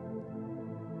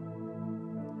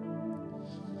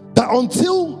 That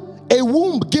until a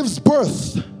womb gives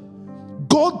birth,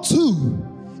 God too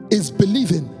is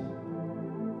believing.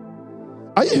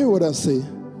 Are you hearing what I'm saying?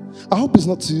 I hope it's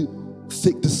not too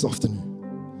thick this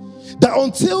afternoon. That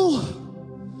until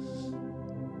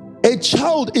a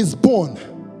child is born,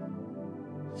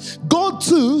 God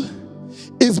too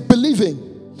is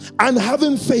believing and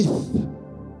having faith,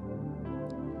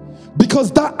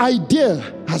 because that idea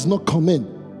has not come in.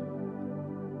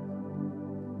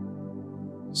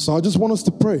 So I just want us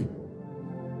to pray.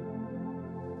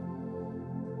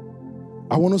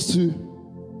 I want us to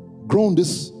groan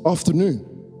this afternoon.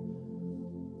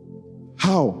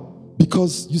 How?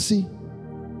 Because you see,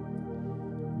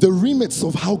 the remits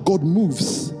of how God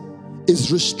moves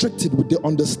is restricted with the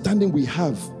understanding we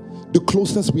have, the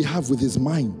closeness we have with his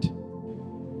mind.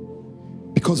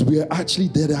 Because we are actually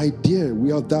that idea,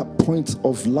 we are that point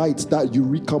of light, that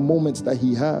eureka moment that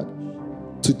he had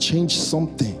to change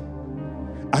something.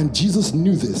 And Jesus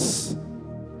knew this.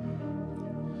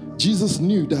 Jesus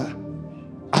knew that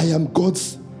I am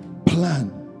God's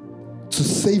plan to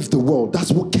save the world.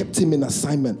 That's what kept him in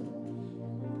assignment.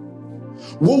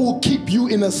 What will keep you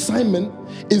in assignment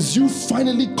is you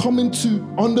finally coming to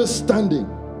understanding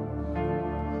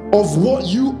of what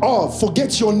you are.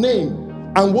 Forget your name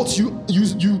and what you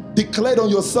declared on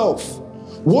yourself.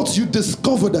 What you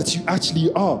discover that you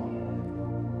actually are.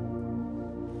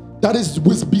 That is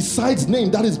besides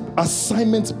name, that is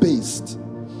assignment based.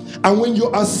 And when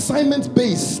you're assignment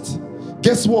based,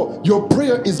 guess what? Your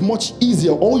prayer is much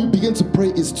easier. All you begin to pray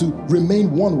is to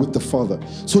remain one with the Father.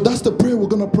 So that's the prayer we're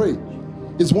going to pray.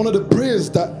 It's one of the prayers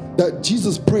that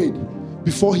Jesus prayed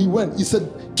before he went. He said,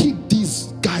 keep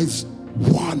these guys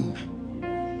one.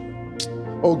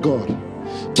 Oh God.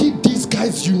 Keep these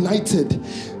guys united.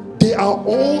 They are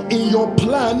all in your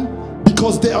plan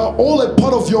because they are all a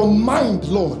part of your mind,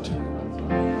 Lord.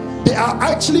 They are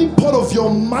actually part of your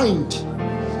mind.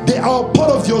 They are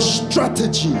part of your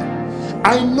strategy.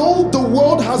 I know the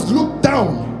world has looked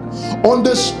down on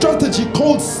the strategy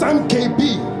called Sam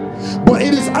KB, but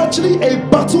it is actually a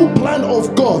battle plan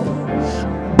of God.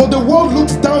 But the world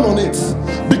looks down on it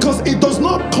because it does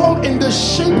not come in the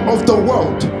shape of the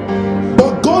world.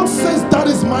 But God says, that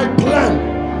is my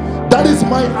plan. That is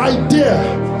my idea.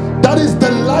 That is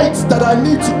the light that I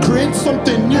need to create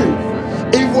something new.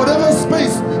 In whatever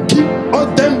space, keep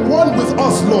them one with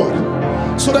us, Lord,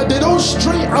 so that they don't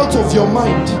stray out of your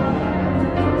mind.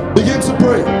 Begin to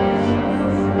pray.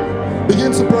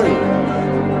 Begin to pray.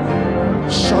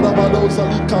 Shadabadoza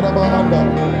likarabahanda.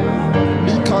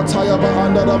 Likataya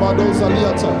bahanda rabadoza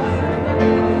liata.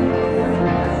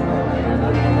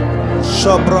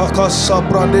 Shabraka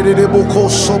sabrande de boko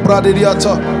sobra de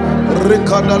diata.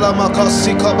 Rikanda la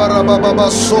makasi kabaraba baba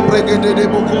sobregede de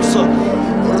bokosa.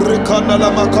 Rikanda la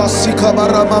makasi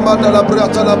kabarama manda la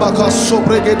briata la makaso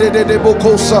sobregede de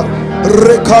bokosa.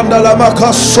 Rikanda la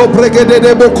makaso sobregede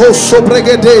de boko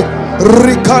sobregede.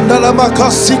 Rikanda la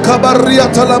makasi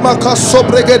kabariata la makaso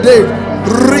sobregede.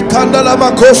 Rikanda la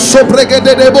makoso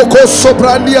sobregede de boko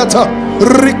sobrandiata.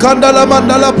 Rikanda la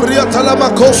manda la briata la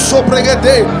makoso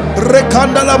sobregede.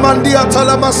 Rekanda la mandiata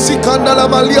la masikanda la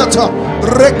maliata.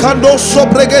 Rekando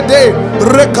sobregede.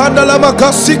 Rekanda la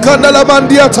makasi kanda la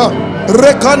mandiata.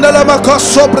 Rekanda la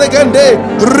makaso sobregede.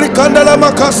 Rikanda la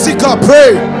makasika.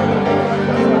 Pray.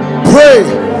 Pray.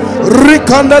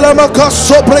 Rikanda la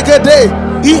makaso sobregede.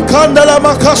 Ikanda la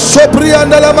makaso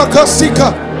brianda la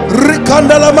makasika.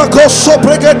 Rikanda la makoso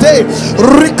sobregede.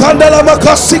 Rikanda la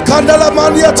makasika la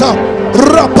mandiata.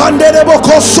 Rapande de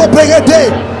boko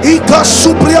sobregede. Ika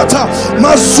subriata.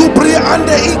 Mazubri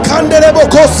ande ikande de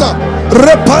bokosa.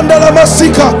 Repanda la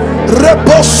masika.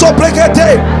 Repo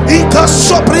sobregede. Ika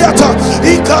sobriata.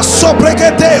 Ika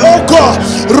sobregede. Oh God.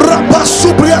 Rapa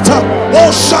subriata.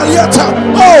 Oh shaliata.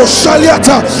 Oh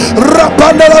shaliata.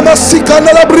 Rapanda la masika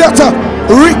na la briata.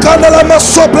 Rikanda la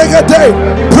masobregede.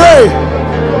 Pray.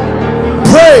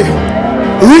 Pray.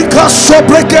 Rika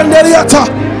sobregenderiata.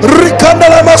 Rikanda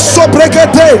la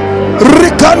masobregede.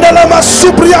 Rikanda la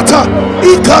masubriata.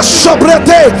 Ika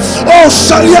sobrete. Oh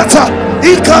shaliata.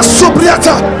 Ika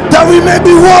subriata. That we may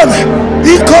be one.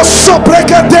 Ika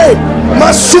sobregede.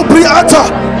 Masubriata.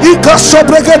 Ika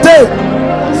sobregede.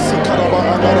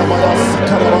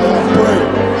 Pray.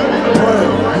 Pray.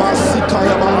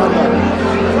 Masikaya baana.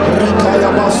 Rikaya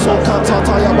basoka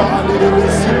tataya baana de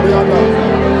sibriana.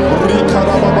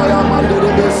 Rikara babaya mande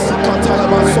de sikataya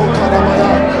basoka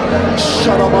rabaya.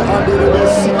 Sharaba ande de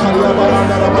sikaria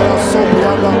baana rabaya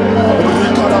sobriana.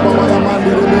 Rikara babaya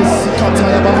mande de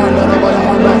sikataya baana rabaya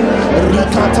ana.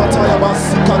 Rikatataya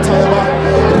basikataya ba.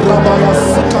 Rabaya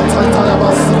sikataya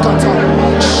basikata.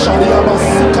 Sharia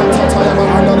basikataya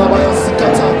baana rabaya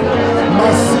sikata.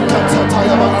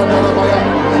 Masikatataya baana rabaya.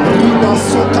 Riba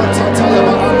sokatataya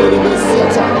baana de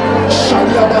siata.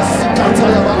 Sharia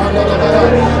basikataya baana rabaya.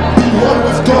 Be one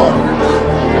with God.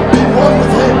 Be one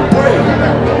with Him. Pray.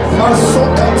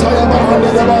 Masokataya baana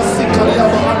rabaya sikaria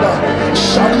baana.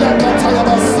 Sharia kataya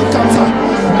basikata.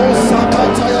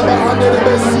 Mosakataya baana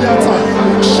de siata.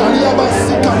 Sharia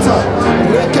basikata.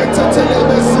 Reketetele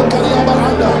besikaria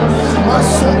baana.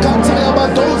 Masokataya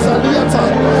badoza liata.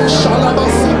 Shalaba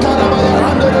sikara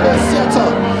baana de siata.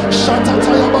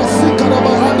 Shatataya basikara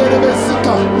baana de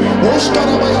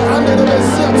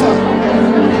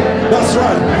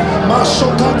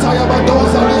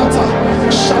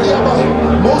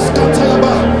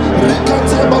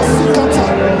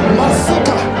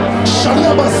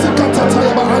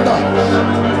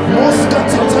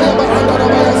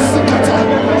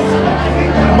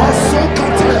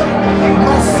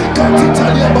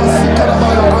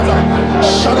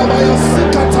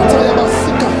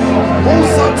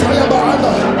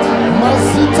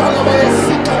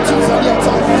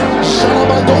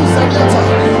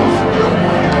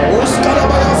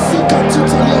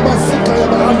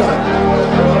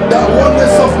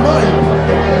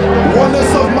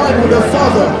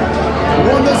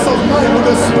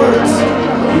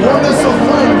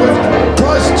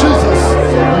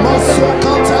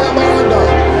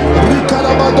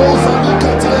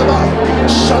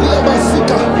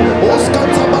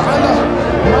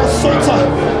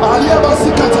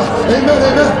Amen,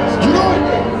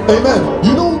 amen. Amen.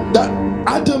 You know that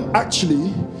Adam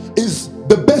actually is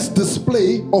the best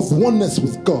display of oneness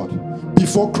with God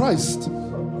before Christ.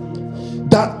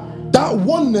 That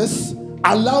oneness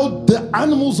allowed the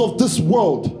animals of this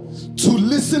world to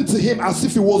listen to him as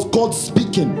if it was God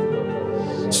speaking.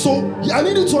 So I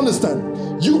need you to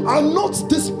understand, you are not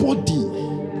this body.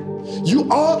 You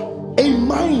are a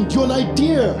mind, you're an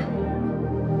idea.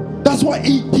 That's why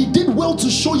he did well to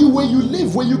show you where you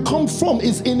live, where you come from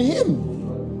is in him.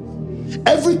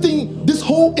 Everything, this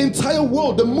whole entire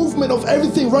world, the movement of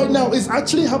everything right now is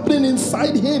actually happening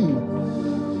inside him.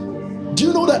 Do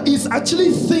you know that he's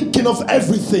actually thinking of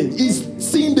everything? He's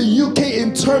seeing the UK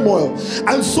in turmoil.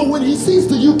 And so when he sees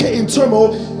the UK in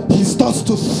turmoil, he starts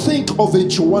to think of a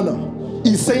Joanna.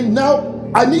 He's saying,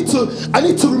 now I need to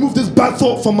remove this bad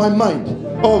thought from my mind.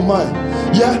 Oh my.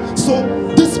 Yeah. So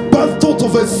this bad thought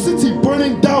of a city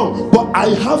burning down, but I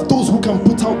have those who can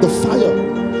put out the fire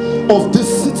of this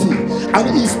city. And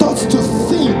he starts to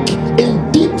think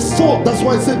in deep thought. That's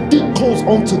why I said deep calls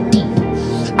onto deep.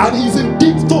 And he's in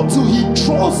deep thought till he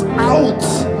draws out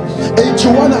a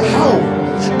Joanna. How?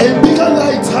 A bigger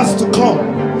light has to come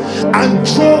and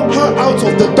draw her out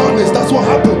of the darkness. That's what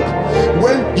happened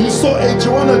when you saw a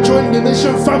Joanna join the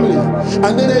Nation family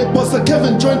and then a Pastor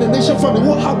Kevin joined the Nation family.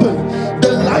 What happened?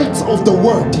 The light of the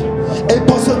word, a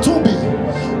Pastor Toby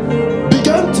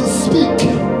began to speak,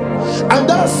 and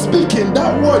that speaking,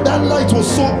 that word, that light was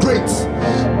so great.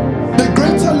 The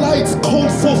greater lights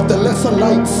called forth the lesser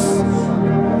lights.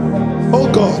 Oh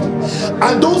God.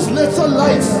 And those lesser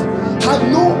lights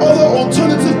had no other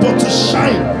alternative but to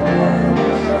shine.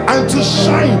 And to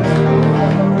shine,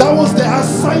 that was their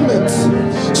assignment.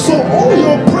 So all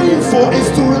you're praying for is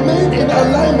to remain in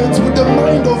alignment with the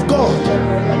mind of God.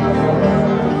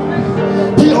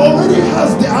 He already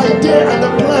has the idea and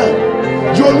the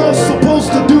plan. You're not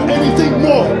supposed to do anything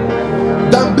more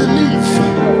than believe.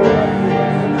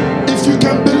 If you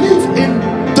can believe in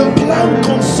the plan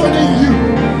concerning you,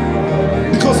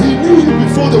 because he knew you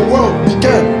before the world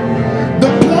began. The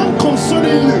plan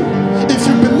concerning you, if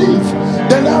you believe,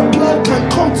 then that plan can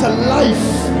come to life.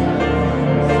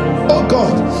 Oh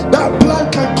God, that plan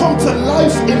can come to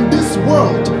life in this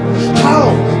world.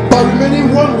 How? By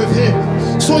remaining one with him.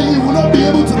 So you will not be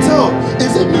able to tell,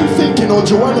 is it me thinking or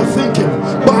Joanna thinking?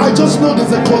 But I just know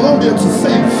there's a Colombia to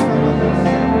save.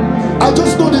 I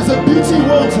just know there's a beauty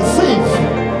world to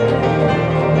save.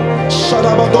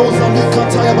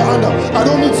 I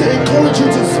don't need to encourage you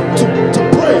to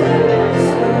pray,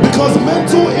 because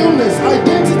mental illness,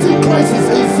 identity crisis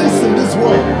exists in this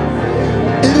world.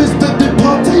 It is the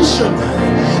deportation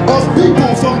of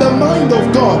people from the mind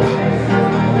of God.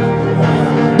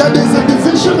 That there's a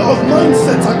division of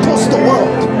mindsets across the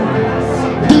world.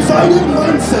 Divided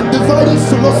mindset, divided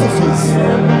philosophies.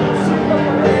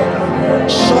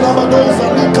 Shalabadoza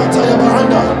likataya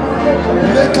baanda,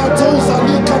 lekatoza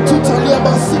likatutalia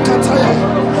basikataya,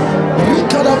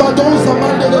 rikadabadoza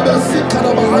mandelebe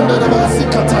sikadabaanda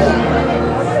basikataya.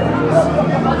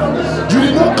 You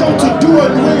did not come to do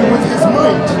away with his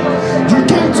mind. You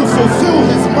came to fulfill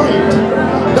his mind.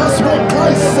 That's what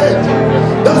Christ said.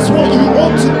 That's what you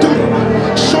ought to do.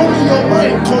 Show me your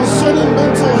mind concerning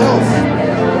mental health.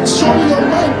 Show me your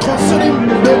mind concerning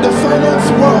the finance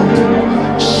world.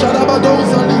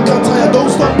 Shadabadoza likataya. Don't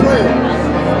stop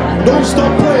praying. Don't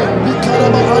stop praying.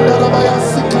 Likadabahanda rabaya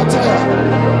sikataya.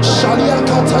 Shalia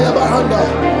kataya bahanda.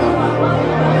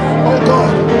 Oh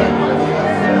God.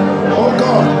 Oh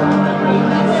God.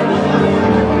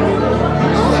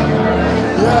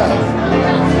 Yeah.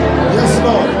 Yes,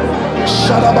 Lord.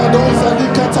 Shadabadoza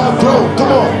likata. Grow.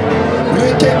 Come on.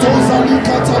 Reketoza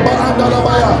likata bahanda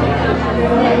rabaya.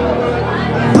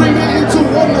 Bring me into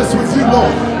oneness with you,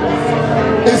 Lord.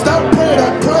 Is that prayer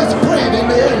that Christ prayed in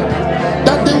the end?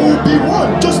 That they will be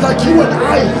one, just like you and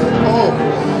I. Oh,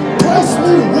 Christ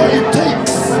knew what it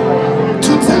takes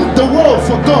to take the world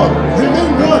for God.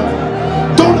 Remain one.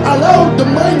 Don't allow the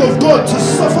mind of God to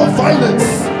suffer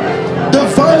violence. The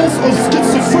violence of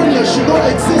schizophrenia should not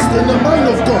exist in the mind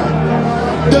of God.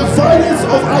 The violence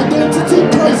of identity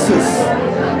crisis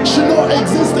should not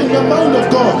exist in the mind of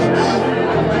God.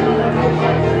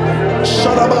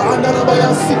 Sharaba andarabaya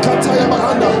sikataya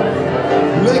baanda,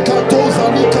 lekatoza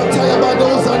likataya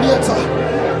badoza lieta,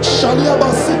 shalia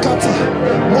basikata,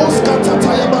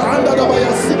 moskataya baanda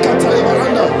rabaya sikataya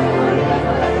baanda,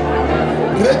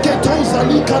 reketoza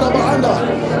likarabaanda.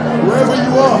 Wherever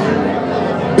you are,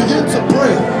 begin to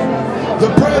pray. The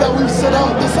prayer that we've set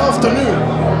out this afternoon,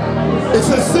 it's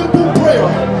a simple prayer,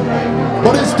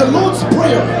 but it's the Lord's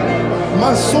prayer.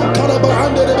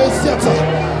 Masokarabaanda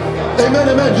rebesiata. Amen,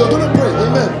 amen. You're going to pray.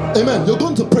 Amen. Amen. You're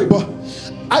going to pray, but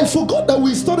I forgot that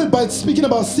we started by speaking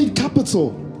about seed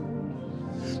capital.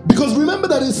 Because remember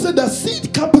that it said that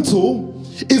seed capital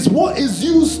is what is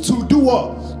used to do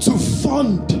what? To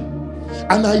fund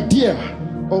an idea.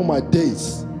 Oh my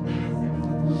days.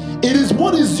 It is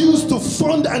what is used to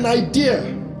fund an idea.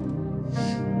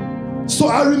 So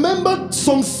I remember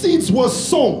some seeds were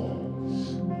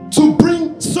sown to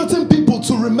bring certain people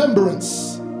to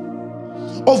remembrance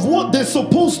of what they're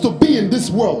supposed to be in this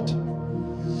world.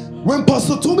 When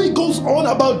Pastor Toby goes on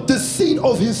about the seed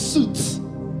of his suit,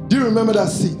 do you remember that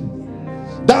seed?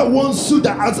 That one suit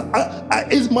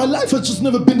that my life has just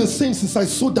never been the same since I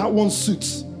saw that one suit.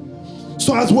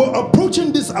 So as we're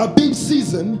approaching this Abib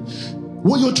season,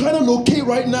 what you're trying to locate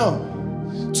right now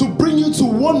to bring you to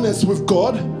oneness with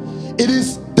God,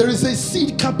 there is a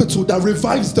seed capital that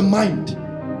revives the mind,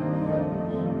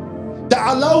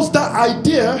 that allows that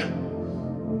idea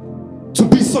to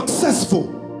be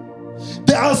successful.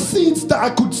 There are seeds that I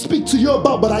could speak to you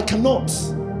about, but I cannot.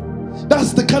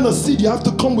 That's the kind of seed you have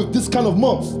to come with this kind of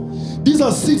month. These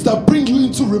are seeds that bring you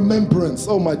into remembrance.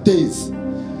 Oh my days.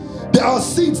 There are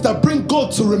seeds that bring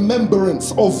God to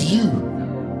remembrance of you.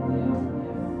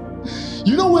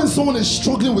 You know when someone is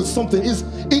struggling with something,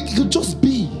 it could just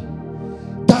be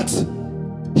that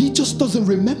he just doesn't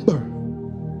remember.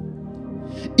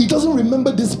 He doesn't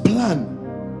remember this plan.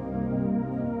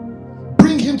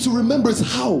 Bring him to remembrance.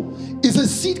 How? It's a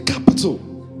seed capital.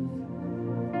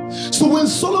 So when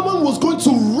Solomon was going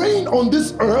to reign on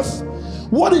this earth,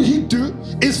 what did he do?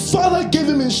 His father gave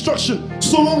him instruction.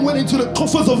 Solomon went into the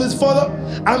coffers of his father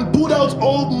and pulled out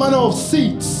all manner of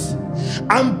seeds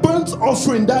and burnt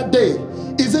offering that day.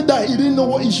 Is it that he didn't know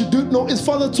what he should do? No, his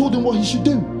father told him what he should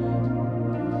do.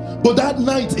 But that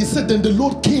night, he said, then the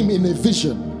Lord came in a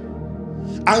vision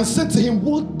and said to him,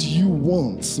 what do you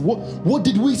want? What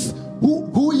did we...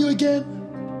 Who are you again?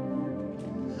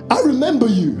 I remember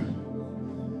you.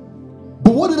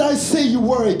 But what did I say you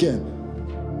were again?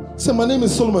 Say, my name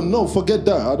is Solomon. No, forget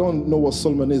that. I don't know what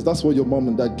Solomon is. That's what your mom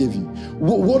and dad gave you.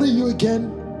 What are you again?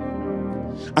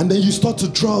 And then you start to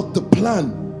draw out the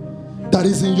plan that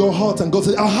is in your heart. And God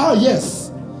says, aha,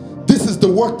 yes. This is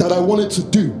the work that I wanted to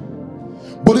do.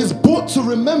 But it's brought to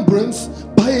remembrance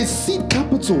by a seed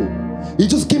capital. It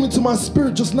just came into my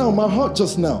spirit just now, my heart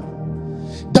just now.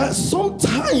 That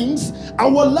sometimes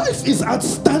our life is at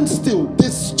standstill.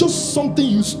 There's just something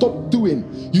you stop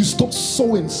doing. You stop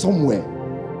sowing somewhere.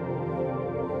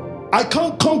 I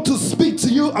can't come to speak to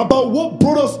you about what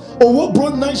brought us or what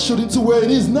brought Nightshade into where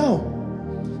it is now.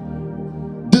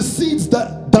 The seeds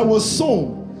that were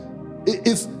sown,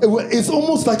 it's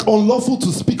almost like unlawful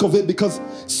to speak of it because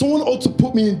someone ought to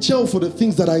put me in jail for the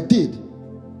things that I did.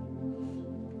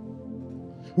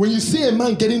 When you see a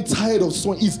man getting tired of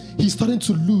sowing, he's starting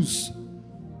to lose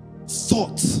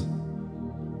thought.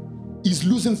 He's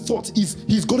losing thought.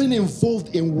 He's gotten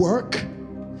involved in work.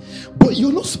 But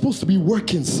you're not supposed to be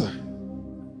working, sir.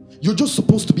 You're just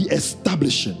supposed to be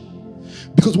establishing.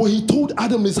 Because what he told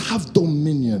Adam is have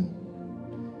dominion.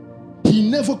 He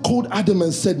never called Adam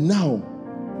and said, now,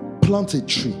 plant a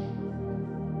tree.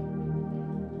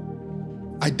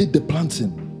 I did the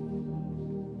planting.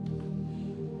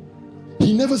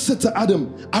 He never said to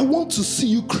Adam, I want to see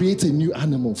you create a new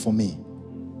animal for me.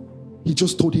 He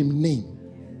just told him, name.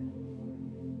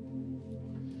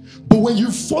 But when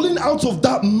you've fallen out of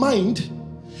that mind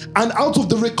and out of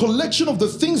the recollection of the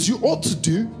things you ought to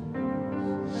do,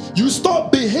 you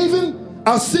start behaving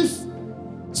as if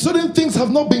certain things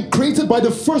have not been created by the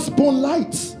firstborn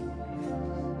light.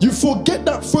 You forget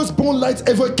that firstborn light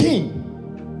ever came.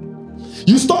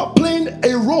 You start playing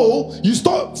a role, you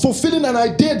start fulfilling an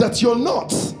idea that you're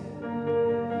not.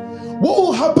 What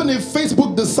will happen if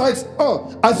Facebook decides,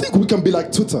 oh, I think we can be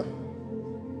like Twitter?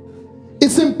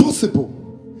 It's impossible.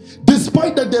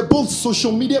 Despite that they're both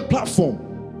social media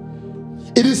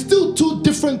platforms, it is still two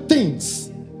different things,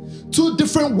 two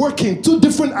different working, two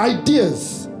different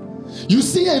ideas. You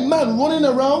see a man running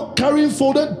around carrying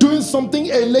folder, doing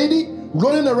something, a lady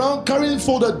running around carrying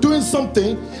folder, doing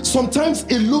something. Sometimes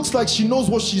it looks like she knows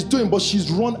what she's doing, but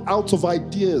she's run out of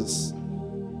ideas.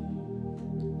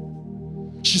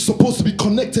 She's supposed to be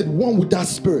connected one with that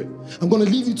spirit. I'm going to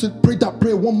leave you to pray that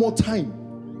prayer one more time.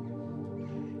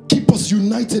 Keep us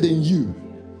united in you,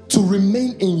 to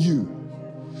remain in you,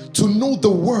 to know the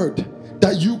word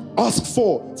that you ask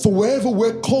for wherever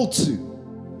we're called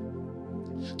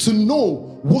to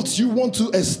know what you want to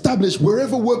establish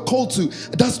wherever we're called to.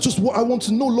 That's just what I want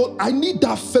to know, Lord. I need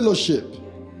that fellowship.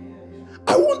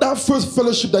 I want that first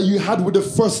fellowship that you had with the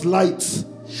first light,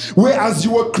 where as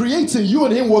you were creating, you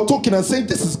and him were talking and saying,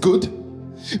 this is good.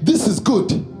 This is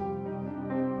good.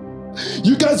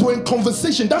 You guys were in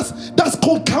conversation. That's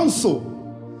called counsel.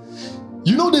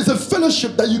 You know, there's a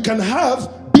fellowship that you can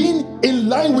have being in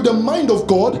line with the mind of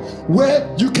God,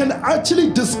 where you can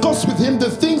actually discuss with him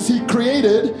the things he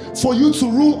created for you to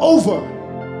rule over.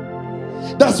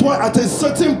 That's why at a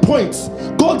certain point,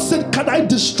 God said, can I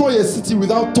destroy a city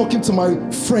without talking to my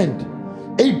friend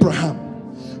Abraham?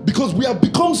 Because we have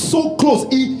become so close.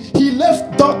 He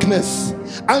left darkness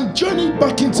and journeyed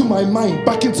back into my mind,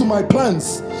 back into my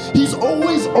plans. He's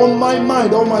always on my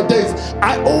mind all my days.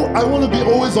 I want to be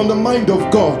always on the mind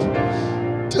of God.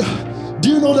 Do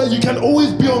you know that you can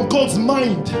always be on God's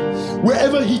mind?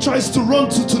 Wherever he tries to run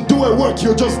to do a work,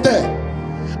 you're just there.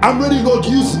 I'm ready, Lord,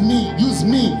 use me, use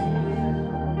me.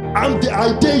 I'm the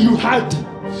idea you had.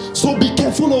 So be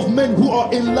careful of men who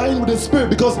are in line with the Spirit,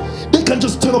 because they can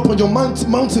just turn up on your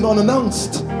mountain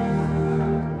unannounced.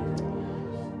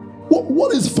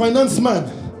 What is finance man?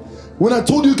 When I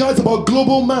told you guys about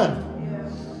global man,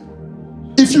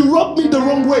 if you rub me the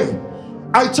wrong way,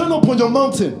 I turn up on your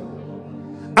mountain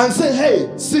and say, hey,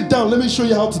 sit down, let me show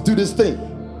you how to do this thing.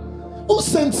 Who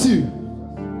sent you?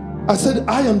 I said,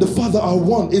 I and the Father are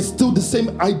one. It's still the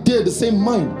same idea, the same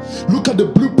mind. Look at the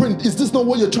blueprint. Is this not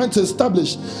what you're trying to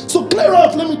establish? So clear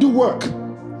out, let me do work.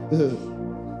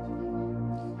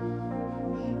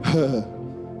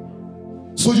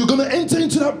 So you're going to enter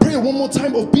into that prayer one more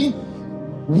time of being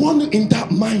one in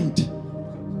that mind.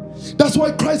 That's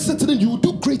why Christ said to them, you will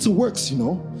do greater works, you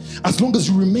know, as long as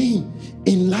you remain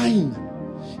in line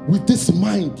with this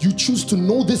mind. You choose to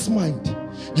know this mind,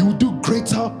 you will do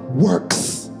greater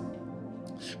works.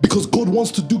 Because God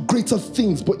wants to do greater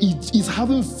things, but he's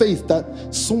having faith that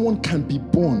someone can be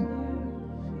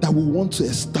born that will want to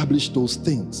establish those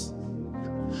things.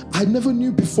 I never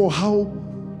knew before how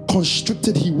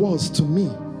constricted he was to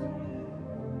me.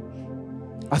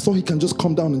 I thought he can just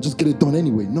come down and just get it done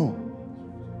anyway. No.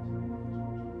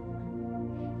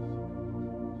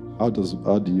 How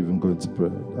do you even go into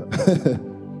prayer?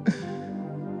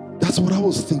 That's what I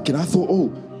was thinking. I thought,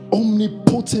 oh,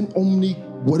 omnipotent,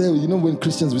 whatever. You know, when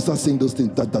Christians, we start saying those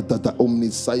things,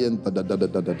 omniscient,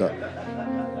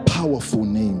 powerful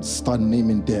names, start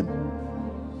naming them.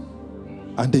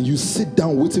 And then you sit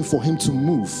down waiting for him to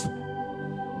move.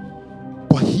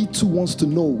 But he too wants to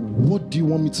know, what do you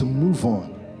want me to move on?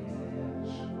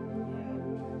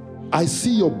 I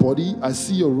see your body, I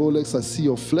see your Rolex, I see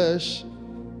your flesh,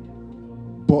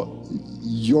 but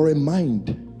you're a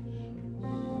mind.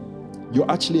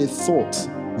 You're actually a thought.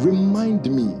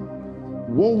 Remind me,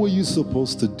 what were you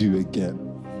supposed to do again?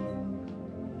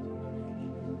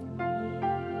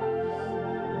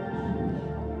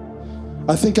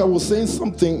 I think I was saying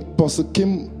something, Pastor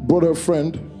Kim brought her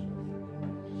friend,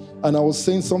 and I was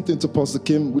saying something to Pastor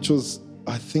Kim, which was,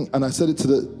 I think, and I said it to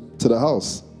the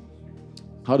house.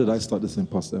 How did I start this in,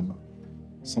 Pastor Emma?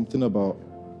 Something about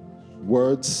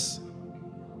words.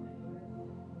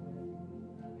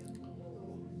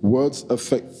 Words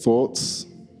affect thoughts.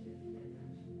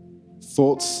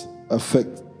 Thoughts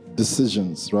affect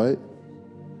decisions, right?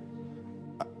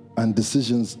 And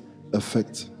decisions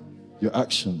affect your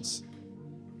actions.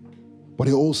 But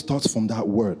it all starts from that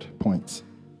word point.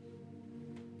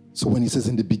 So when he says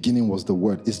in the beginning was the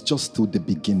word, it's just still the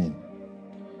beginning.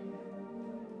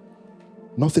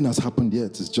 Nothing has happened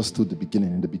yet. It's just still the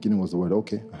beginning. In the beginning was the word.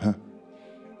 Okay.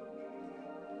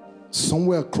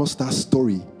 Somewhere across that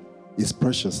story is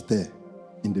precious there.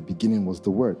 In the beginning was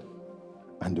the word.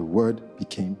 And the word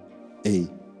became a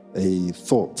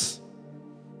thought,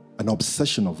 an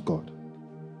obsession of God.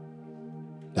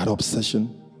 That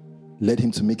obsession led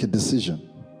him to make a decision.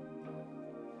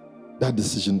 That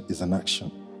decision is an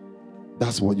action.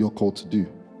 That's what you're called to do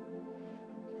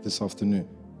this afternoon.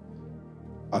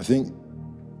 I think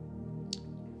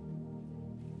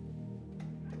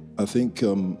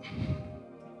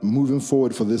moving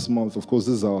forward for this month, of course,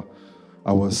 this is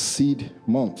our seed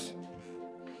month.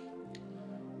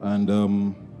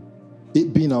 And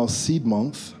it being our seed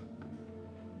month,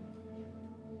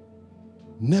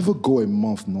 never go a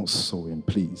month not sowing,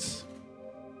 please.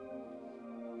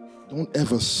 Don't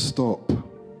ever stop.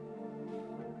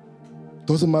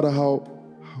 Doesn't matter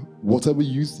whatever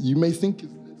you may think is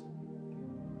little.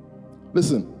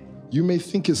 Listen, you may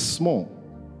think it's small.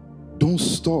 Don't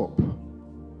stop.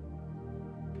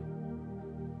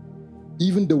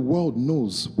 Even the world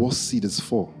knows what seed is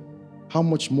for. How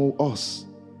much more us?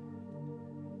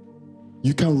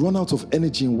 You can run out of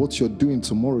energy in what you're doing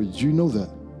tomorrow. Do you know that?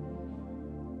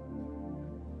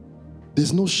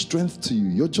 There's no strength to you.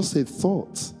 You're just a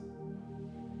thought.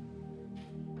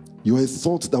 You're a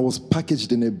thought that was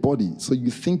packaged in a body. So you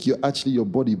think you're actually your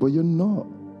body, but you're not.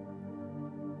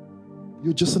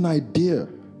 You're just an idea.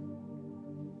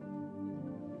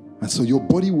 And so your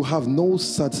body will have no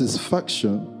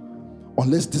satisfaction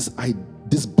unless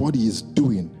this body is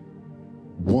doing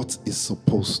what it's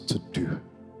supposed to do.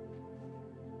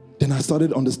 Then I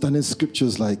started understanding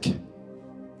scriptures like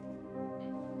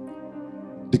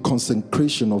the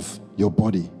consecration of your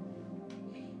body.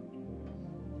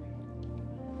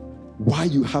 Why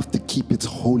you have to keep it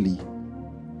holy.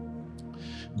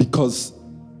 Because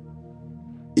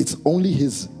it's only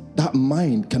that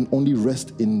mind can only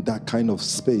rest in that kind of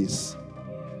space.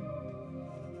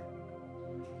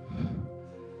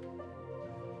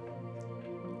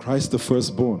 Christ the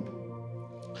firstborn.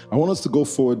 I want us to go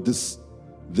forward this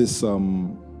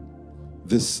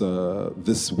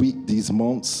week, these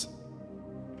months.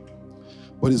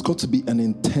 But it's got to be an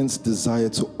intense desire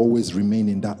to always remain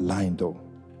in that line though.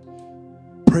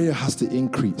 Prayer has to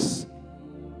increase.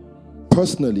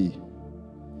 Personally,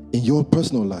 in your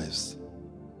personal lives,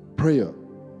 prayer,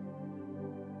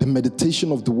 the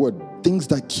meditation of the word, things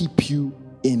that keep you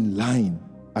in line.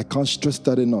 I can't stress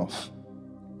that enough.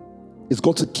 It's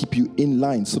got to keep you in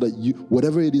line so that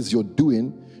whatever it is you're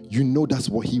doing, you know that's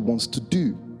what he wants to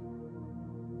do.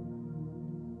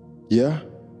 Yeah?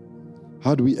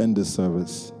 How do we end this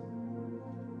service?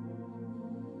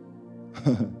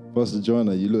 Pastor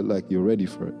Joanna, you look like you're ready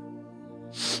for it.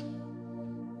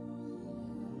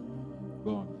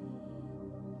 Go on.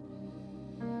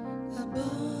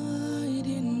 Abide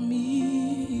in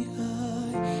me,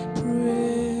 I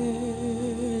pray.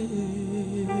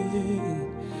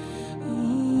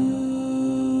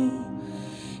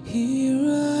 Here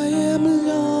I am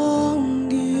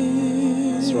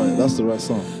longing. That's right, that's the right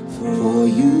song. For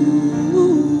you.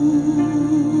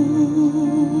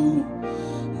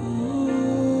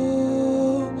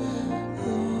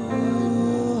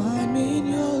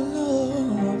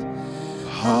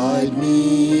 Hide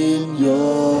me in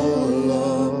your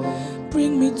love.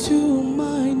 Bring me to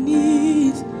my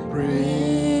knees.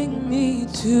 Bring me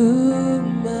to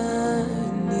my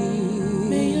knees.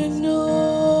 May I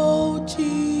know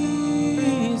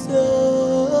Jesus.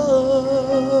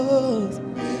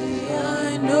 May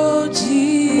I know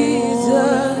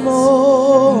Jesus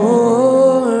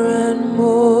more and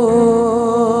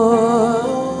more.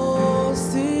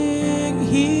 Sing,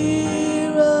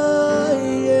 here I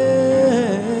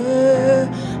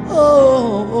am.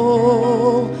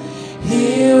 Oh,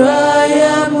 here I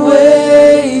am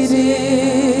waiting.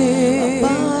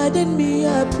 Abide in me,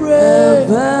 I pray.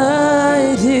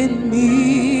 Abide in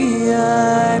me,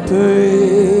 I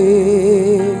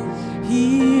pray.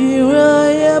 Here I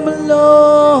am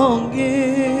longing.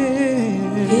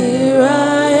 Here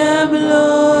I am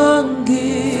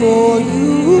longing for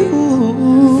you.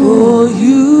 For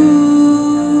you.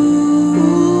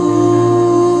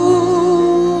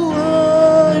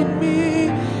 Hide me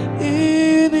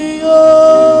in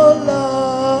your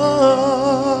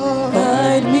love.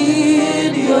 Hide me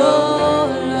in your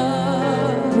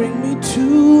love. Bring me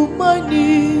to my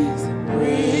knees.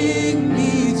 Bring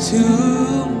me to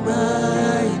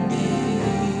my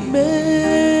knees.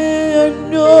 May I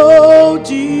know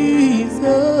Jesus.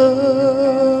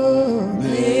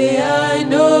 May I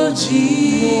know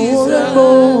Jesus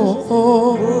more.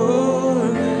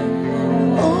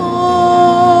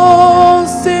 Oh,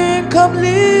 sing, come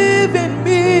live in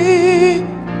me.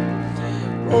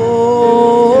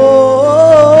 Oh,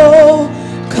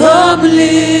 come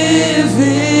live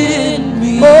in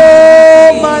me.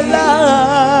 Oh, my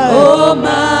life. Oh,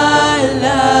 my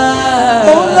life.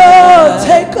 Oh, Lord,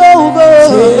 take over.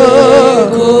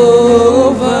 Take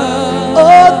over.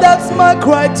 Oh, that's my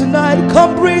cry tonight.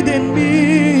 Come breathe in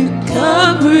me.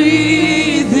 Come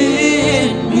breathe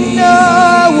in me. And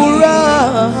I will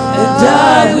rise. And I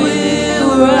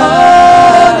will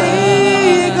rise. On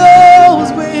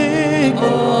eagle's wing.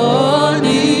 On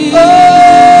eagle's.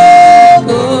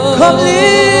 Come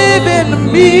live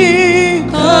in me.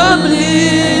 Come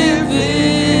live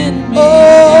in me.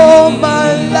 Oh,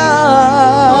 my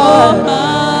life. Oh,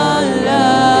 my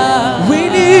life. We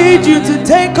need you to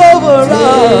take over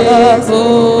us.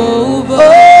 Oh,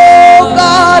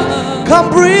 God, come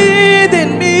breathe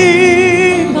in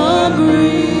me. Come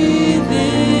breathe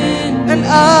in me. And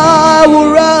I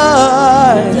will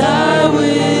rise. And I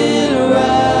will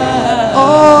rise.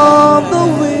 On the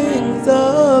wings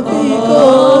of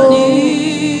eagles.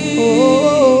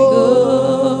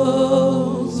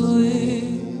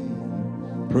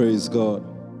 Praise God.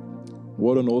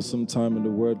 What an awesome time in the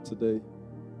Word today.